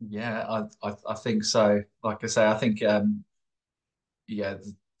 Yeah, I think so. Like I say, I think yeah,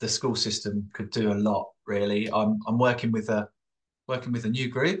 the school system could do a lot, really. I'm working with a new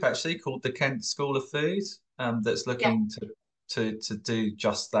group actually called the Kent School of Food, that's Yeah. looking to do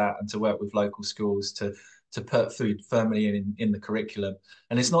just that and to work with local schools to put food firmly in the curriculum.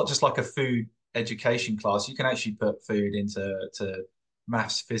 And it's not just like a food education class. You can actually put food into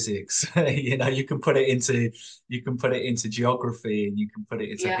maths, physics. You know, you can put it into geography, and you can put it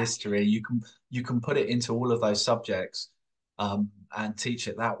into Yeah. history. You can put it into all of those subjects. And teach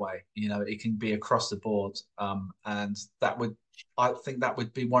it that way. You know, it can be across the board, and I think that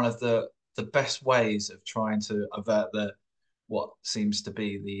would be one of the best ways of trying to avert the what seems to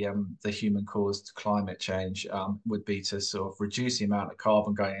be the human caused climate change, would be to sort of reduce the amount of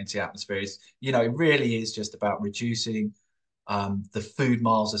carbon going into the atmosphere. You know, it really is just about reducing the food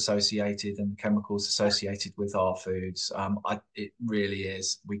miles associated and the chemicals associated with our foods. It really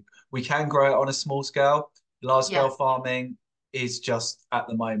is. We can grow it on a small scale. Large Yeah. scale farming is just at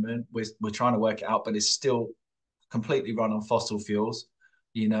the moment we're trying to work it out, but it's still completely run on fossil fuels.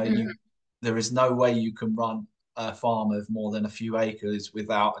 You know, Mhm. there is no way you can run a farm of more than a few acres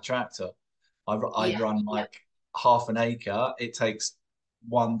without a tractor. I Yeah. run Yeah. like half an acre. It takes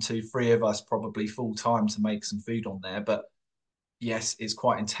one, two, three of us probably full time to make some food on there. But yes, it's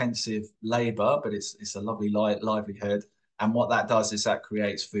quite intensive labor, but it's a lovely livelihood. And what that does is that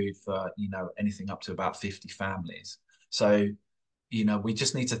creates food for, you know, anything up to about 50 families. So, you know, we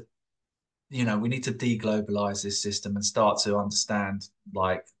just need to, you know, we need to deglobalize this system and start to understand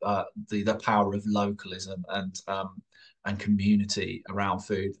like the power of localism and community around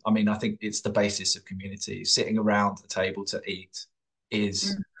food. I mean, I think it's the basis of community. Sitting around the table to eat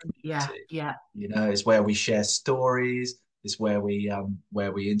is Mhm. Yeah. community. Yeah. You know, it's where we share stories. It's where we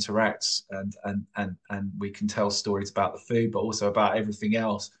interact and we can tell stories about the food, but also about everything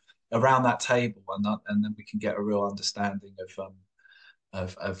else around that table, and then we can get a real understanding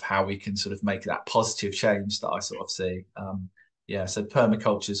of how we can sort of make that positive change that I sort of see. Yeah, so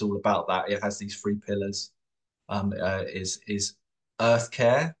permaculture is all about that. It has these three pillars. Is earth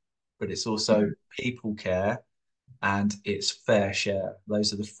care, but it's also Mhm. people care, and it's fair share.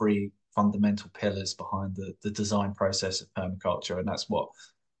 Those are the three fundamental pillars behind the design process of permaculture, and that's what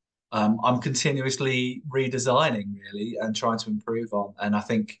I'm continuously redesigning really and trying to improve on. And I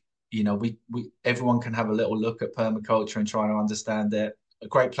think, you know, we everyone can have a little look at permaculture and try to understand it. A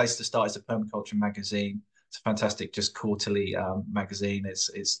great place to start is the Permaculture magazine. It's a fantastic, just quarterly magazine.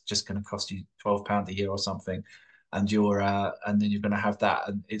 It's just going to cost you £12 a year or something, and then you're going to have that,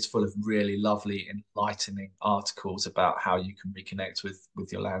 and it's full of really lovely, enlightening articles about how you can reconnect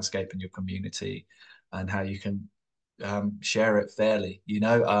with your landscape and your community, and how you can share it fairly. You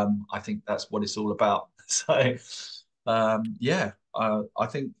know, I think that's what it's all about. So, yeah, I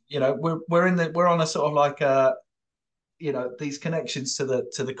think, you know, we're on a sort of like you know, these connections to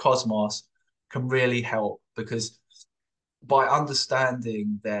the cosmos can really help, because by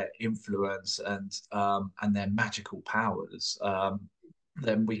understanding their influence and their magical powers,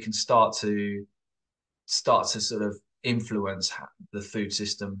 then we can start to sort of influence the food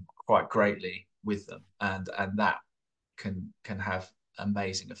system quite greatly with them, and that can have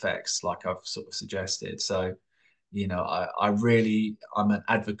amazing effects, like I've sort of suggested. So, you know, I'm an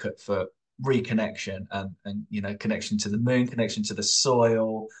advocate for reconnection and you know, connection to the moon, connection to the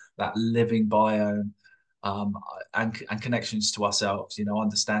soil, that living biome, um, and connections to ourselves. You know,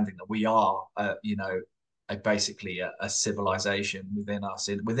 understanding that we are, you know, basically a civilization within us,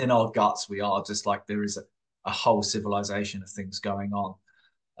 within our guts. We are just like there is a whole civilization of things going on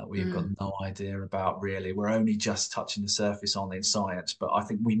that we've got Mm. no idea about really. We're only just touching the surface on in science, but I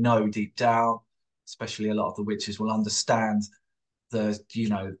think we know deep down, especially a lot of the witches will understand you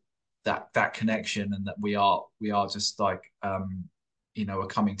know, that connection, and that we are just like you know, a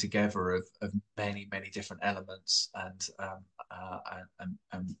coming together of many different elements, and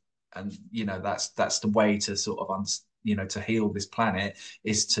you know, that's the way to sort of you know, to heal this planet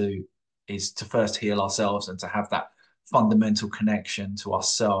is to first heal ourselves and to have that fundamental connection to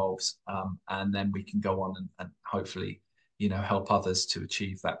ourselves, and then we can go on and hopefully, you know, help others to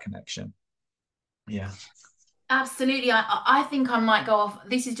achieve that connection. Yeah. Absolutely. I think I might go off.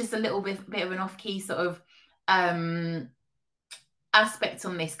 This is just a little bit of an off key sort of um aspect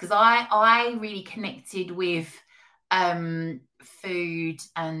on this, because I really connected with food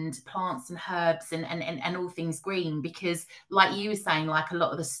and plants and herbs and all things green, because like you were saying, like a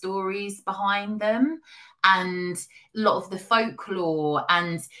lot of the stories behind them and a lot of the folklore,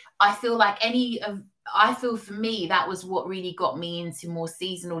 and I feel like I feel for me that was what really got me into more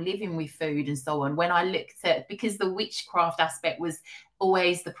seasonal living with food and so on. When I looked at, because the witchcraft aspect was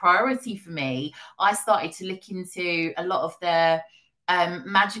always the priority for me, I started to look into a lot of the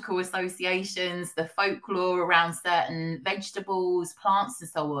magical associations, the folklore around certain vegetables, plants, and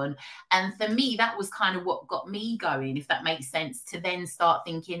so on. And for me, that was kind of what got me going, if that makes sense, to then start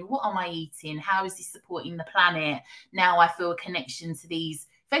thinking, what am I eating? How is this supporting the planet? Now I feel a connection to these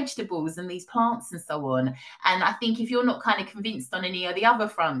vegetables and these plants and so on. And I think if you're not kind of convinced on any of the other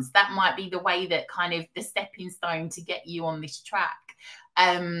fronts, that might be the way that kind of the stepping stone to get you on this track.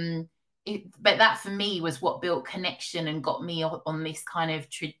 But that for me was what built connection and got me on this kind of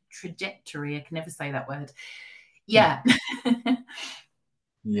trajectory. I can never say that word. Yeah.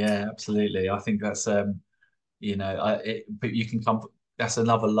 Yeah, absolutely. I think that's but you can come. That's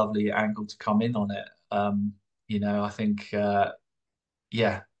another lovely angle to come in on it. I think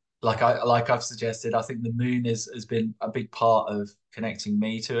yeah, like I've suggested, I think the moon has been a big part of connecting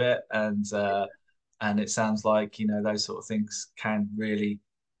me to it, and it sounds like those sort of things can really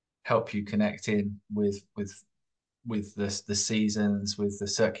help you connect in with the seasons, with the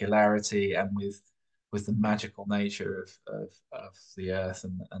circularity, and with the magical nature of the earth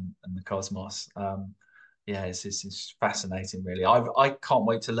and the cosmos. Yeah, it's fascinating, really. I can't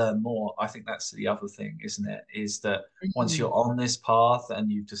wait to learn more. I think that's the other thing, isn't it? Is that once you're on this path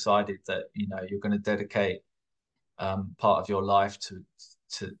and you've decided that you're going to dedicate part of your life to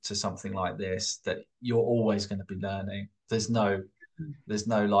something like this, that you're always going to be learning. There's no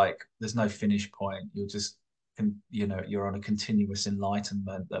finish point. You're on a continuous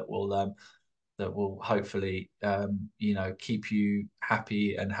enlightenment that will hopefully keep you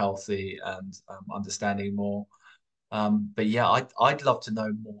happy and healthy and understanding more. But yeah, I'd love to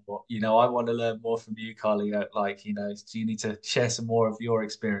know more. I want to learn more from you, Carly. Do you need to share some more of your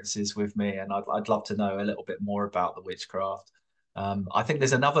experiences with me? And I'd love to know a little bit more about the witchcraft. I think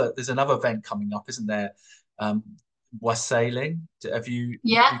there's another event coming up, isn't there? Wassailing. Have you?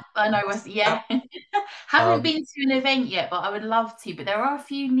 Yeah, I know. Yeah. Haven't Um, been to an event yet, but I would love to. But there are a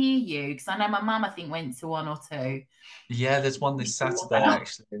few near you, because I know my mum, I think, went to one or two. yeah, there's one this Saturday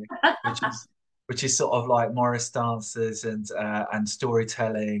actually, which is sort of like Morris dancers and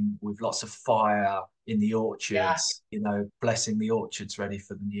storytelling with lots of fire in the Yeah, orchards. Blessing the orchards ready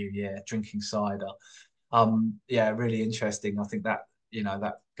for the new year, drinking cider. Yeah, really interesting. I think that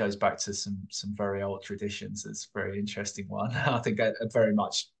goes back to some very old traditions. It's a very interesting one. I think a very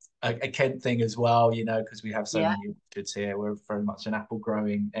much a Kent thing as well, because we have so yeah, many orchards here. We're very much an apple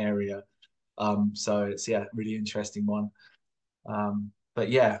growing area. So it's really interesting one. But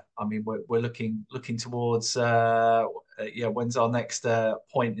yeah, I mean, we're looking towards when's our next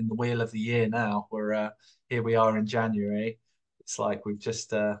point in the wheel of the year now? We're here we are in January. It's like we've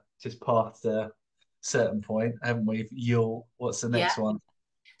just passed a certain point, haven't we? Yule, what's the yeah. next one?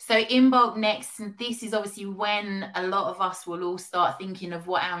 So Imbolc next, and this is obviously when a lot of us will all start thinking of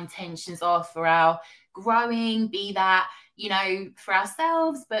what our intentions are for our growing, be that, for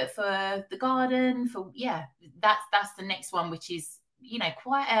ourselves, but for the garden, that's the next one, which is,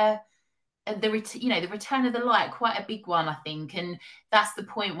 quite the return of the light, quite a big one, I think. And that's the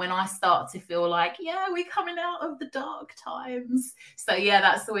point when I start to feel like, yeah, we're coming out of the dark times. So yeah,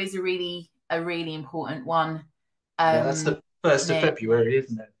 that's always a really important one. Yeah, that's the For first of me. February,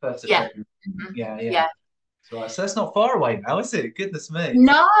 isn't it? First of Yeah. February. Mhm. Yeah, yeah. Yeah. That's right. So that's not far away now, is it? Goodness me.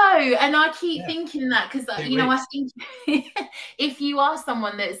 No, and I keep Yeah, thinking that because, 2 weeks. I think if you are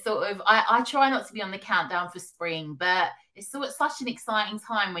someone that's sort of, I try not to be on the countdown for spring, but it's such an exciting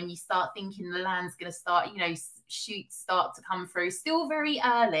time when you start thinking the land's going to start, shoots start to come through. Still very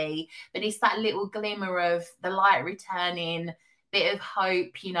early, but it's that little glimmer of the light returning, bit of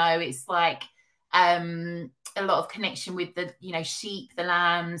hope. It's like a lot of connection with the sheep, the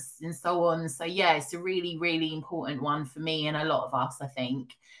lambs, and so on. So yeah, it's a really, really important one for me and a lot of us, I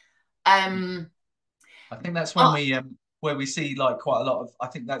think. um I think that's when oh, we where we see like quite a lot of. I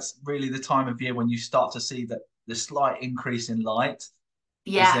think that's really the time of year when you start to see that the slight increase in light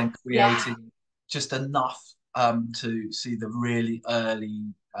is yeah, then yeah, creating just enough to see the really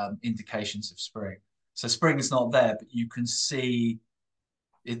early indications of spring. So spring is not there, but you can see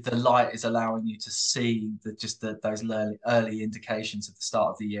the light is allowing you to see those early indications at the start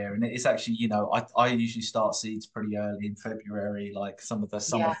of the year. And it's actually, I usually start seeds pretty early in February, like some of the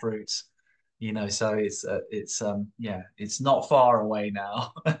summer yeah. fruits, so it's yeah, it's not far away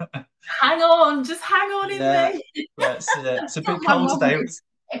now. Hang on, just hang on in Yeah, there. that's it. It's a bit My cold mum today. It would was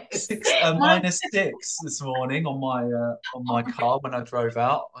say. My -6 this morning on my car when I drove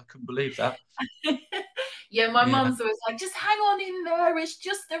out. I couldn't believe that. Yeah, my Yeah. mum's always like, just hang on in there, it's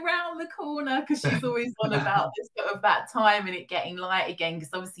just around the corner, because she's always on about this sort of that time and it getting light again, because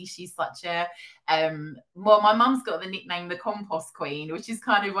obviously she's such a well, my mum's got the nickname the compost queen, which is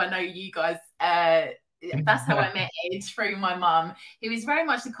kind of, I know you guys, that's how I met Ed, through my mum, who is very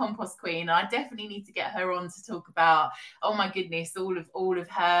much the compost queen. I definitely need to get her on to talk about, oh my goodness, all of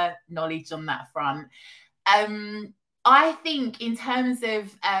her knowledge on that front. um I think in terms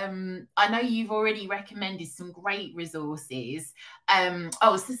of, I know you've already recommended some great resources. So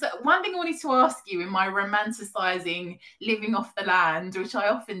one thing I wanted to ask you, in my romanticizing living off the land, which I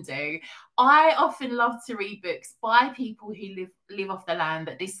often do, I often love to read books by people who live off the land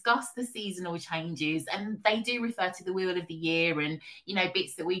that discuss the seasonal changes, and they do refer to the wheel of the year and,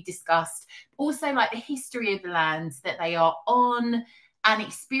 bits that we discussed. Also, like the history of the lands that they are on and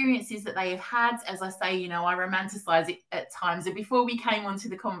experiences that they have had. As I say, I romanticize it at times. And before we came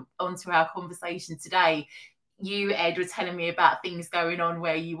onto our conversation today, you, Ed, were telling me about things going on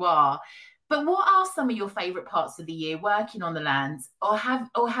where you are. But what are some of your favourite parts of the year working on the land? Or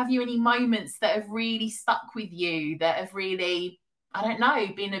have you any moments that have really stuck with you, that have really, I don't know,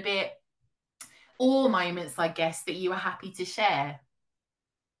 been a bit, or moments, I guess, that you are happy to share?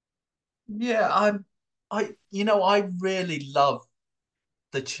 Yeah, I really love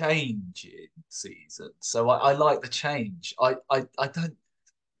the change in season. So I like the change. I don't.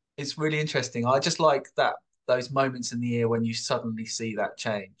 It's really interesting. I just like that those moments in the year when you suddenly see that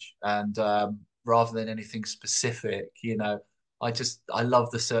change, and rather than anything specific, I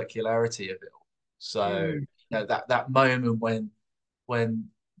love the circularity of it all. So Mm, that moment when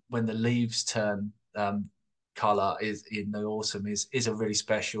when the leaves turn color is in the autumn is a really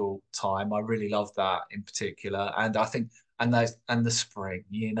special time. I really love that in particular, and I think and the spring.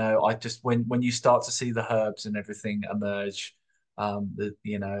 I just when you start to see the herbs and everything emerge,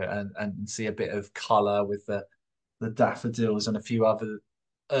 and see a bit of color with the daffodils and a few other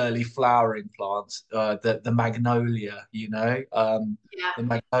early flowering plants. The magnolia, yeah. the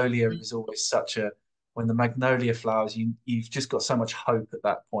magnolia is always such a when the magnolia flowers, you've just got so much hope at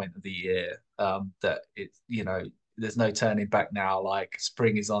that point of the year, that there's no turning back now. Like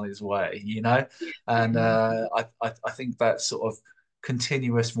spring is on its way. And Mm, I think that sort of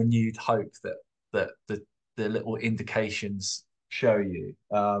continuous renewed hope that the little indications show you,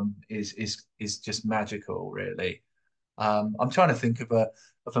 is just magical, really. I'm trying to think of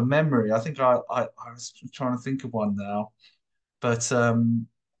a memory. I think I was trying to think of one now, but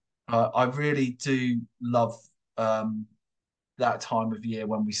I really do love um, that time of year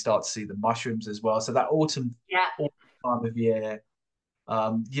when we start to see the mushrooms as well. So that yeah. autumn time of year,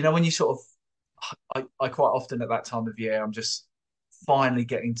 when you sort of, I quite often at that time of year, I'm just finally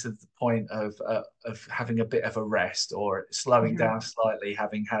getting to the point of having a bit of a rest or slowing Mhm. down slightly,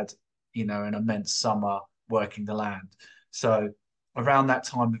 having had an immense summer working the land. So around that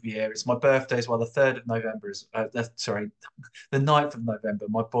time of year, it's my birthday as well. The 3rd of November is sorry, the 9th of November.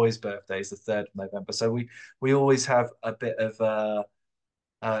 My boy's birthday is the 3rd of November. So we always have a bit of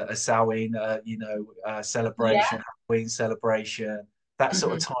a Samhain, Yeah. celebration, Halloween celebration. That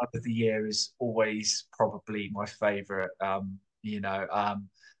sort of Mhm. time of the year is always probably my favorite. And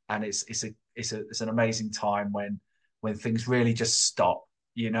it's an amazing time when things really just stop.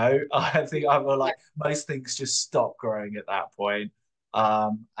 I think I feel Yeah. like most things just stop growing at that point.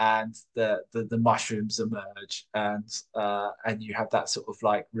 And the mushrooms emerge, and you have that sort of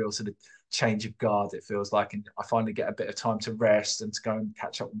like real sort of change of guard, it feels like, and I finally get a bit of time to rest and to go and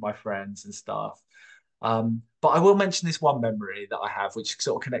catch up with my friends and stuff. But I will mention this one memory that I have, which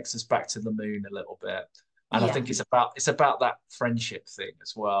sort of connects us back to the moon a little bit, and I Yeah. think it's about that friendship thing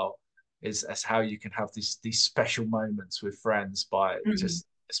as well, is as how you can have these special moments with friends by Mhm. just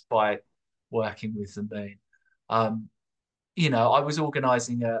by working with the moon. Um, I was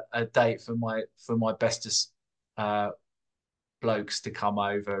organising a date for my bestest uh, blokes to come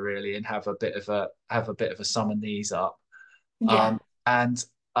over, really, and have a bit of a summer knees up. Yeah. And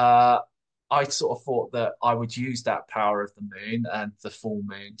uh, I sort of thought that I would use that power of the moon and the full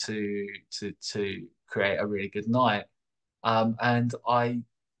moon to create a really good night. And I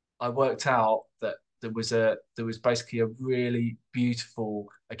worked out that there was basically a really beautiful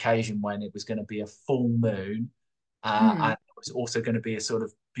occasion when it was going to be a full moon, and Mm. it was also going to be a sort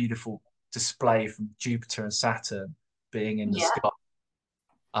of beautiful display from Jupiter and Saturn being in the Yeah. sky.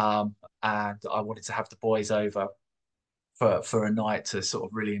 And I wanted to have the boys over for a night to sort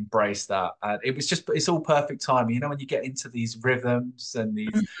of really embrace that. And it's all perfect timing. When you get into these rhythms and these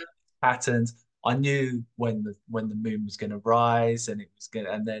Mhm. patterns. I knew when the moon was going to rise, and it was going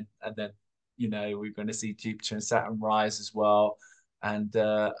to, and then we were going to see Jupiter and Saturn rise as well. And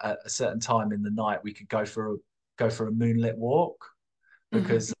at a certain time in the night, we could go for a moonlit walk Mhm.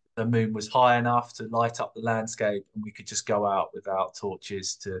 because the moon was high enough to light up the landscape, and we could just go out without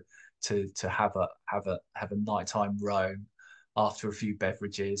torches to have a nighttime roam after a few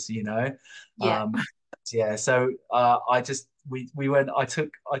beverages. Yeah. Um, yeah, so I just we went. I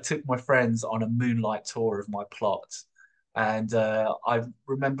took my friends on a moonlight tour of my plot, and I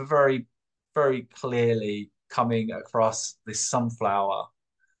remember very very clearly coming across this sunflower,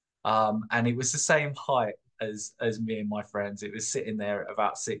 and it was the same height as me and my friends. It was sitting there at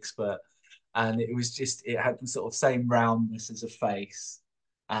about 6 foot, and it had the sort of same roundness as a face,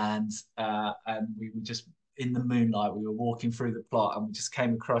 and we were just in the moonlight. We were walking through the plot, and we just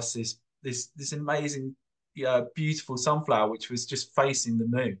came across this amazing, beautiful sunflower, which was just facing the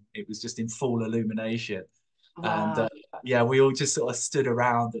moon. It was just in full illumination, and Wow. yeah, we all just sort of stood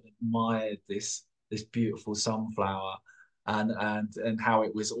around and admired this beautiful sunflower, and how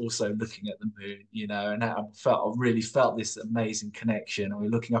it was also looking at the moon, and I really felt this amazing connection. And we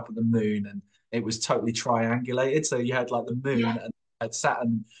were looking up at the moon, and it was totally triangulated. So you had like the moon Yeah. and had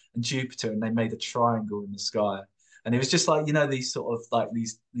Saturn and Jupiter, and they made a triangle in the sky. And it was just like, these sort of like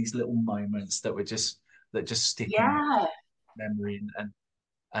these little moments that just stick in Yeah. memory,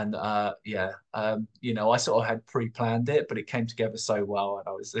 and yeah, I sort of had pre-planned it, but it came together so well,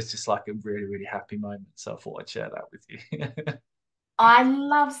 and it's just like a really, really happy moment. So I thought I'd share that with you. I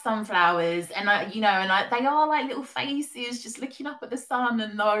love sunflowers, and they are like little faces just looking up at the sun,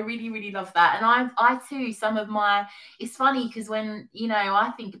 and I really, really love that. And I too, some of my, it's funny because when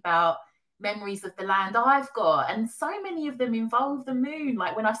I think about memories of the land I've got, and so many of them involve the moon.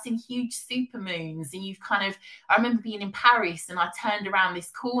 Like when I've seen huge super moons, and I remember being in Paris, and I turned around this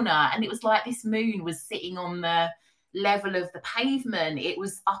corner, and it was like this moon was sitting on the level of the pavement. It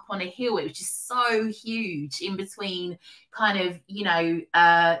was up on a hill. It was just so huge in between kind of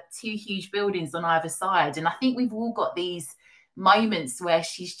two huge buildings on either side. And I think we've all got these moments where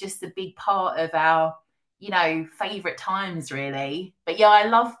she's just a big part of our favorite times, really. But yeah, I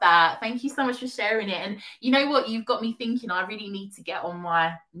love that. Thank you so much for sharing it. And you know what, you've got me thinking I really need to get on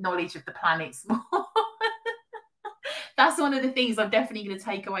my knowledge of the planets more. That's one of the things I'm definitely going to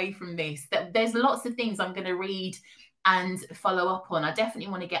take away from this, that there's lots of things I'm going to read and follow up on. I definitely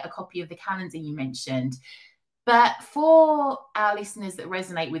want to get a copy of the calendar you mentioned. But for our listeners that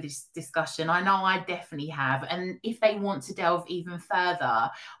resonate with this discussion, I know I definitely have. And if they want to delve even further,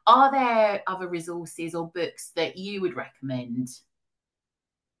 are there other resources or books that you would recommend?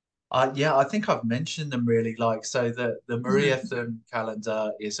 Yeah, I think I've mentioned them really. Like, so the Marie Mhm. Eftham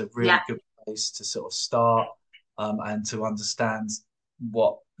calendar is a Yeah, really good place to sort of start, and to understand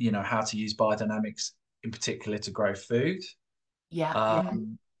how to use biodynamics in particular to grow food. yeah,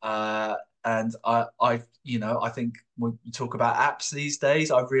 yeah, And I think when you talk about apps these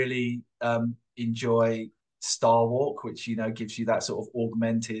days, I really enjoy Star Walk, which gives you that sort of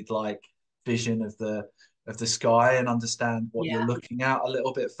augmented like vision of the sky and understand what you're yeah. looking at a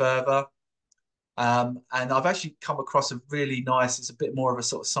little bit further. And I've actually come across a really nice, it's a bit more of a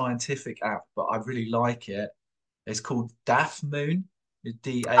sort of scientific app, but I really like it. It's called DAF Moon, Oh,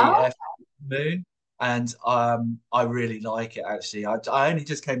 DAF Moon. And I really like it actually. I only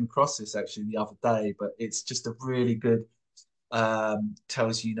just came across this actually the other day, but it's just a really good,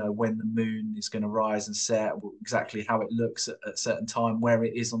 tells when the moon is going to rise and set, exactly how it looks at a certain time, where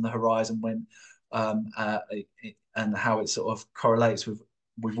it is on the horizon, and how it sort of correlates with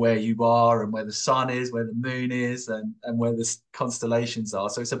where you are and where the sun is, where the moon is, and where the constellations are.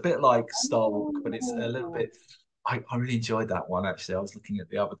 So it's a bit like Star Walk, but it's a little oh. bit. I really enjoyed that one actually. I was looking at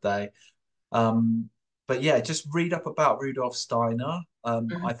the other day. Um, but yeah, just read up about Rudolf Steiner.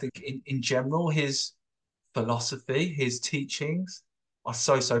 Mhm. I think in general, his philosophy, his teachings are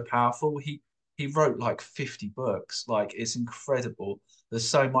so powerful. He wrote like 50 books. Like it's incredible. There's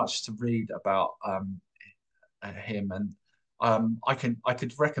so much to read about him, and I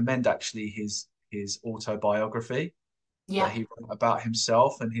could recommend actually his autobiography that Yeah. he wrote about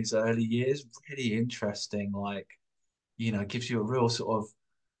himself and his early years. Really interesting. Like, gives you a real sort of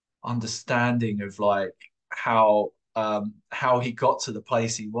understanding of like how he got to the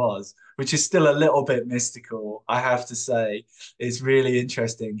place he was, which is still a little bit mystical, I have to say. It's really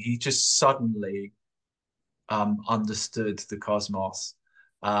interesting. He just suddenly understood the cosmos.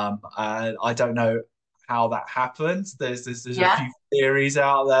 And I don't know how that happened. There's a Yeah. few theories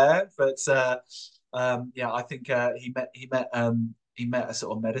out there, but yeah, I think he met a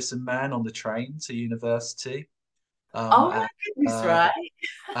sort of medicine man on the train to university, Oh my goodness, right?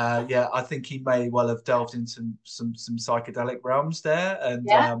 Yeah, I think he may well have delved into some psychedelic realms there,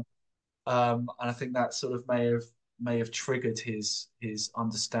 Yeah. and I think that sort of may have triggered his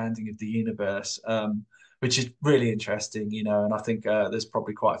understanding of the universe, which is really interesting, you know. And I think there's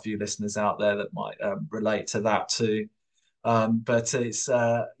probably quite a few listeners out there that might relate to that too. But it's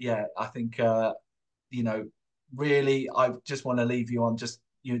yeah, I think you know, really, I just want to leave you on just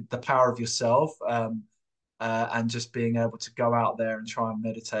the power of yourself. And just being able to go out there and try and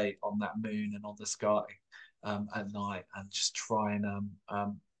meditate on that moon and on the sky at night, and just try and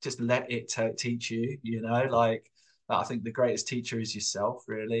just let it teach you, you know, like I think the greatest teacher is yourself,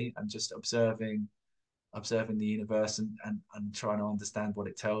 really, and just observing the universe and trying to understand what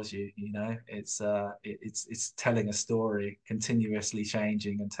it tells you, you know. It's telling a story, continuously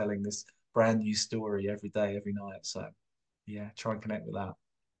changing and telling this brand new story every day, every night. So yeah, try and connect with that.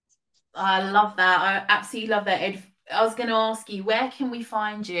 I love that. I absolutely love that, Ed. I was going to ask you, where can we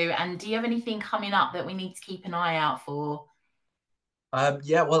find you? And do you have anything coming up that we need to keep an eye out for?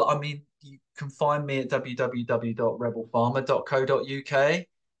 Yeah, well, I mean, you can find me at www.rebelfarmer.co.uk.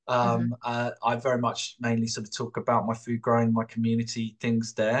 Mhm. I very much mainly sort of talk about my food growing, my community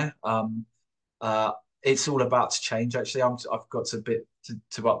things there. Uh, it's all about to change, actually. I've got a bit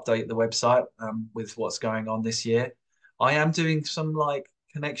to update the website with what's going on this year. I am doing some like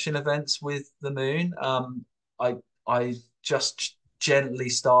connection events with the moon. I I just gently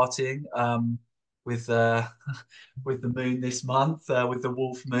starting with with the moon this month, with the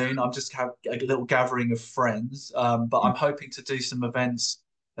wolf moon. I'm just have a little gathering of friends, but I'm hoping to do some events,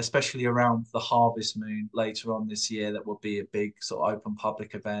 especially around the harvest moon later on this year. That will be a big sort of open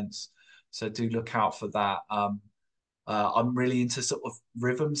public events. So do look out for that. I'm really into sort of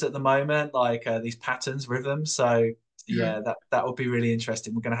rhythms at the moment, like these patterns, rhythms. So Mhm. yeah, that will be really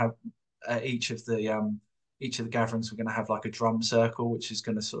interesting. We're going to have each of the gatherings. We're going to have like a drum circle, which is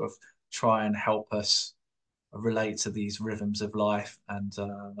going to sort of try and help us relate to these rhythms of life and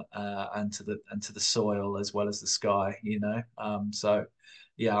to the soil as well as the sky, you know. So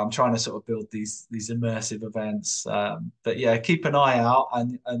yeah, I'm trying to sort of build these immersive events. But yeah, keep an eye out,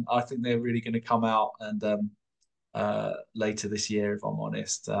 and I think they're really going to come out and later this year, if I'm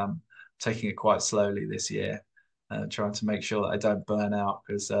honest. Taking it quite slowly this year, trying to make sure that I don't burn out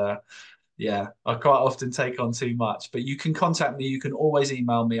because yeah, I quite often take on too much. But you can contact me. You can always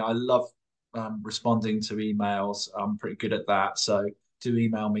email me. I love responding to emails. I'm pretty good at that. So do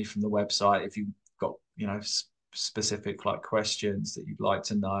email me from the website if you've got, you know, specific like questions that you'd like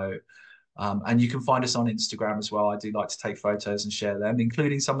to know. And you can find us on Instagram as well. I do like to take photos and share them,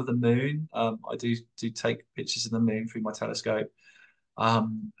 including some of the moon. I do take pictures of the moon through my telescope.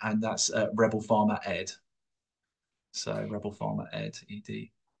 And that's Rebel Farmer Ed. So Rebel Farmer Ed, ED.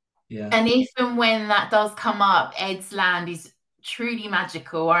 Yeah. And if and when that does come up, Ed's Land is truly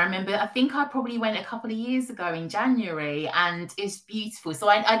magical. I remember, I think I probably went a couple of years ago in January, and it's beautiful. So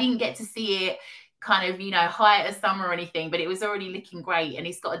I didn't get to see it kind of, height of summer or anything, but it was already looking great, and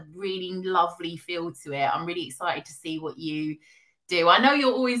it's got a really lovely feel to it. I'm really excited to see what you do. I know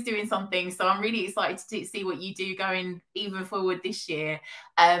you're always doing something, so I'm really excited to see what you do going even forward this year.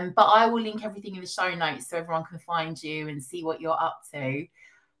 But I will link everything in the show notes so everyone can find you and see what you're up to.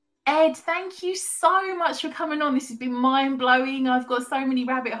 Ed, thank you so much for coming on. This has been mind-blowing. I've got so many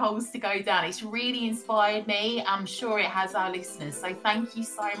rabbit holes to go down. It's really inspired me. I'm sure it has our listeners. So thank you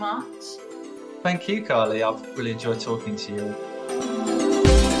so much. Thank you, Carly. I've really enjoyed talking to you.